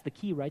 ooh, that's the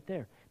key right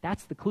there.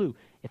 That's the clue.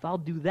 If I'll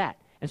do that.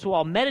 And so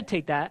I'll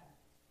meditate that,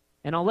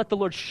 and I'll let the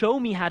Lord show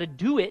me how to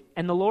do it,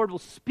 and the Lord will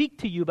speak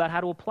to you about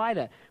how to apply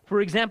that.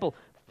 For example,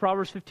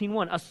 Proverbs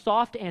 15:1, a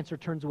soft answer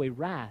turns away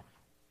wrath,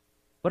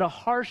 but a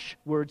harsh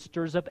word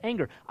stirs up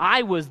anger.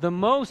 I was the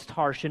most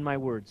harsh in my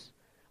words.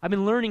 I've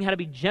been learning how to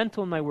be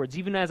gentle in my words.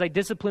 Even as I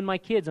discipline my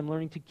kids, I'm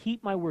learning to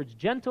keep my words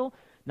gentle,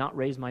 not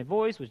raise my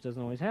voice, which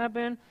doesn't always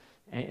happen.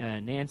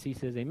 Nancy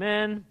says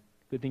amen.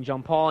 Good thing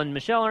John Paul and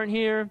Michelle aren't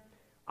here.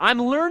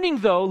 I'm learning,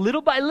 though,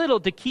 little by little,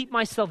 to keep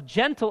myself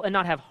gentle and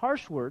not have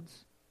harsh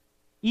words,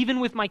 even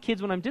with my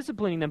kids when I'm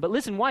disciplining them. But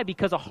listen, why?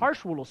 Because a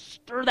harsh word will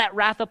stir that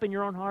wrath up in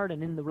your own heart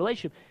and in the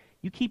relationship.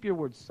 You keep your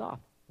words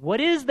soft. What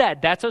is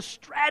that? That's a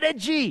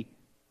strategy.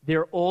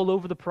 They're all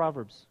over the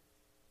Proverbs.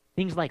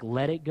 Things like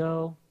let it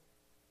go,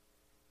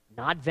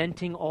 not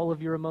venting all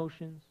of your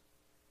emotions,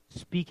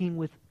 speaking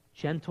with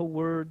gentle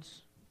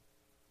words.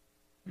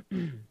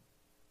 A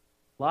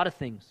lot of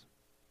things.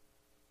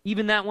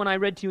 Even that one I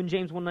read to you in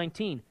James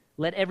 1:19.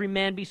 Let every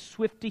man be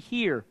swift to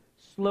hear,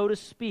 slow to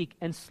speak,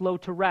 and slow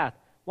to wrath.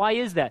 Why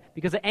is that?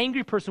 Because an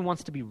angry person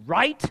wants to be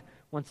right,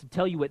 wants to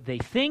tell you what they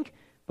think.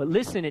 But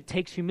listen, it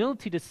takes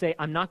humility to say,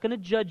 I'm not going to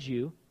judge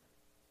you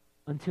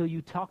until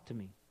you talk to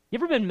me. You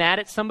ever been mad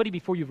at somebody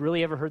before you've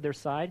really ever heard their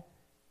side?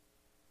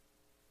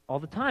 All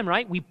the time,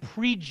 right? We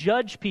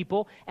prejudge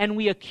people and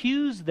we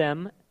accuse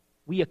them.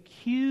 We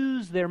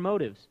accuse their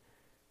motives.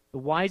 The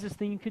wisest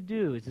thing you could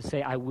do is to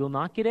say, I will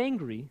not get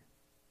angry,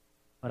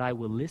 but I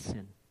will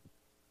listen.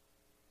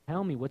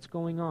 Tell me what's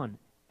going on.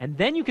 And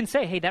then you can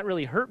say, hey, that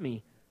really hurt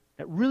me.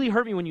 That really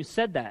hurt me when you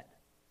said that.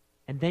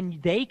 And then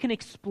they can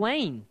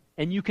explain,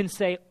 and you can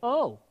say,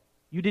 oh,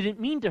 you didn't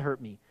mean to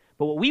hurt me.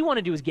 But what we want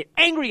to do is get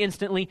angry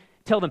instantly,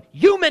 tell them,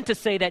 you meant to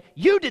say that,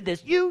 you did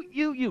this,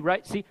 you,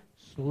 right? See,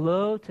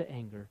 slow to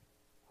anger,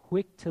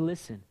 quick to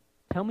listen.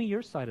 Tell me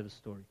your side of the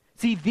story.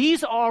 See,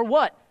 these are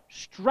what?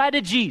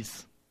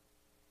 Strategies.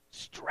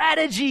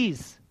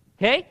 Strategies.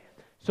 Okay?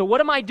 So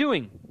what am I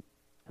doing?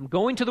 I'm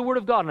going to the Word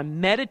of God, and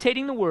I'm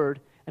meditating the Word,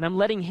 and I'm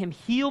letting Him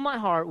heal my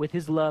heart with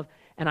His love,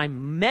 and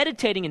I'm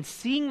meditating and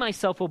seeing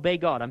myself obey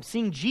God. I'm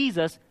seeing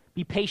Jesus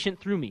be patient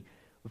through me.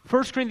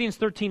 1 Corinthians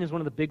 13 is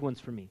one of the big ones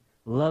for me.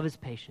 Love is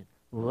patient.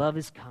 Love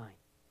is kind,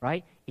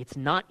 right? It's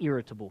not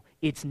irritable.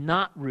 It's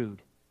not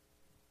rude.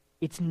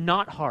 It's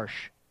not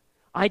harsh.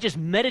 I just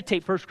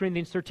meditate 1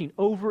 Corinthians 13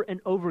 over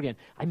and over again.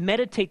 I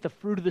meditate the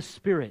fruit of the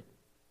Spirit.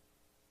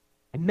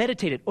 I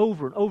meditate it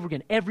over and over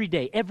again every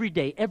day, every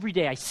day, every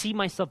day. I see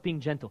myself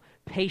being gentle,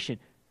 patient.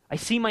 I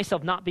see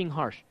myself not being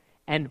harsh.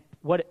 And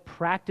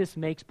practice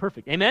makes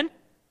perfect. Amen?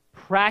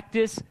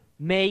 Practice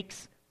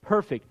makes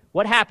perfect.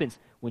 What happens?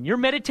 When you're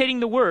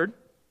meditating the Word,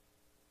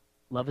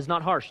 love is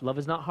not harsh, love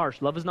is not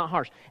harsh, love is not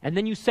harsh. And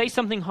then you say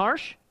something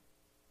harsh,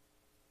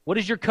 what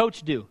does your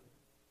coach do?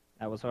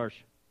 That was harsh.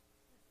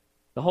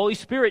 The Holy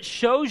Spirit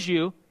shows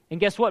you, and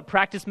guess what?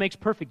 Practice makes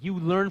perfect. You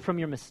learn from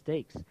your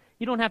mistakes.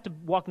 You don't have to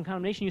walk in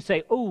condemnation. You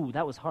say, oh,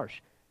 that was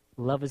harsh.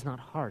 Love is not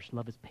harsh.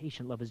 Love is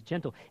patient. Love is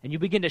gentle. And you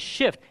begin to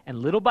shift. And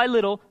little by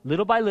little,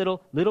 little by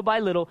little, little by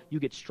little, you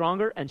get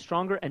stronger and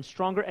stronger and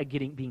stronger at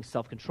being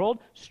self-controlled,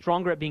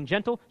 stronger at being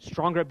gentle,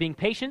 stronger at being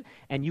patient,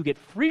 and you get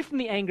free from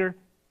the anger,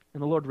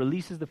 and the Lord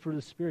releases the fruit of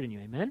the Spirit in you.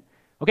 Amen?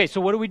 Okay,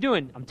 so what are we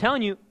doing? I'm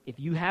telling you, if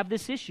you have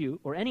this issue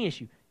or any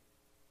issue,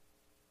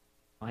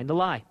 find the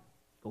lie.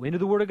 Go into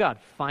the Word of God.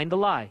 Find the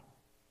lie.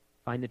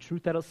 Find the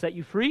truth that'll set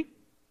you free.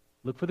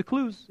 Look for the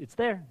clues. It's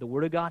there. The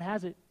Word of God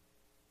has it.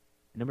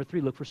 And number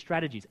 3, look for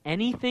strategies.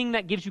 Anything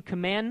that gives you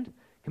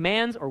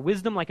commands or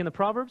wisdom, like in the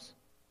Proverbs,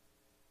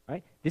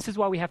 right? This is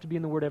why we have to be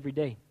in the Word every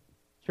day.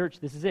 Church,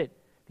 this is it.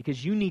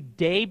 Because you need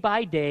day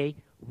by day,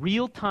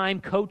 real-time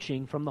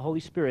coaching from the Holy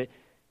Spirit.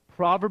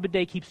 Proverb a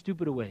day keeps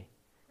stupid away.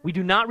 We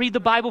do not read the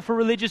Bible for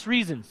religious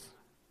reasons.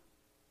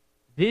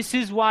 This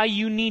is why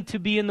you need to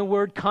be in the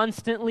Word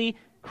constantly,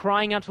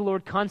 crying out to the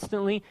Lord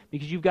constantly,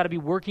 because you've got to be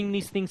working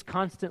these things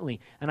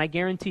constantly. And I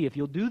guarantee if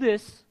you'll do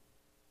this,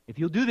 if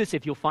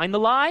you'll find the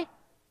lie,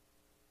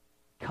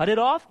 cut it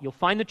off, you'll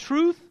find the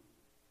truth,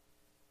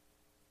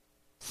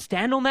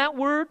 stand on that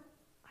word,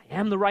 I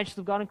am the righteousness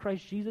of God in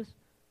Christ Jesus,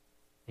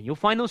 and you'll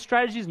find those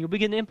strategies and you'll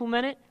begin to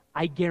implement it,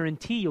 I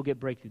guarantee you'll get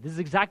breakthrough. This is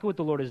exactly what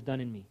the Lord has done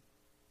in me.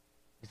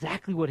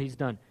 Exactly what He's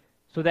done.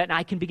 So that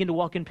I can begin to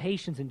walk in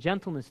patience and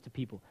gentleness to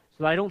people.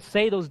 So that I don't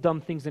say those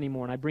dumb things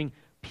anymore and I bring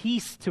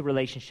peace to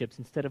relationships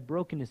instead of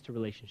brokenness to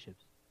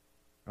relationships.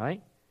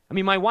 Right? I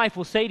mean, my wife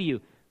will say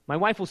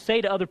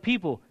to other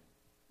people,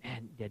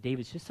 man, yeah,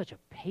 David's just such a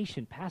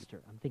patient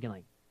pastor. I'm thinking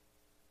like,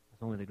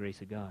 it's only the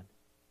grace of God.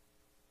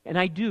 And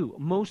I do.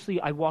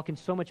 Mostly I walk in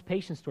so much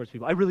patience towards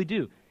people. I really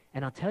do.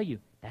 And I'll tell you,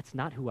 that's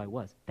not who I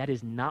was. That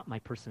is not my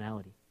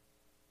personality.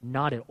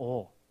 Not at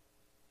all.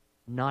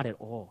 Not at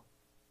all.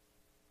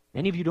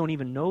 Many of you don't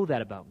even know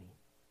that about me.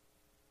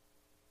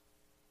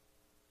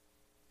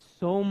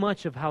 So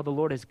much of how the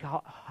Lord has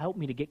helped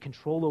me to get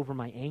control over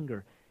my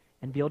anger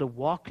and be able to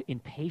walk in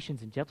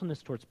patience and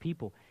gentleness towards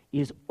people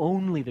is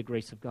only the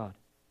grace of God.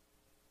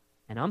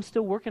 And I'm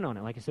still working on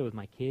it, like I said, with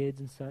my kids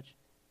and such.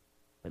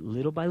 But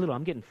little by little,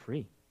 I'm getting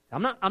free.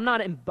 I'm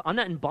not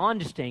in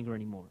bondage to anger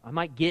anymore. I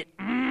might get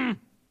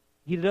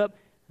heated up,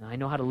 and I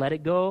know how to let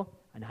it go.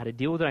 I know how to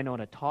deal with it. I know how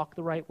to talk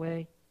the right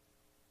way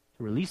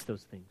to release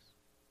those things.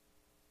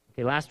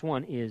 Okay, last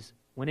one is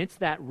when it's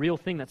that real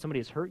thing that somebody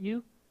has hurt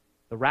you,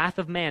 the wrath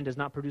of man does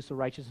not produce the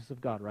righteousness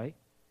of God, right?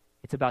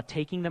 It's about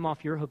taking them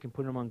off your hook and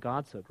putting them on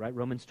God's hook, right?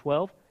 Romans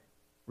 12,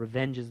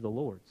 revenge is the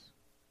Lord's.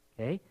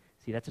 Okay?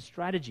 See, that's a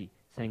strategy.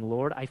 Saying,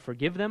 Lord, I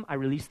forgive them, I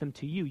release them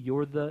to you.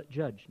 You're the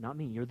judge, not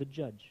me. You're the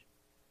judge.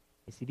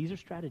 You see, these are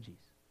strategies.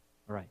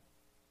 All right.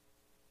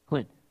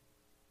 Clint,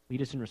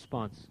 lead us in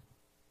response.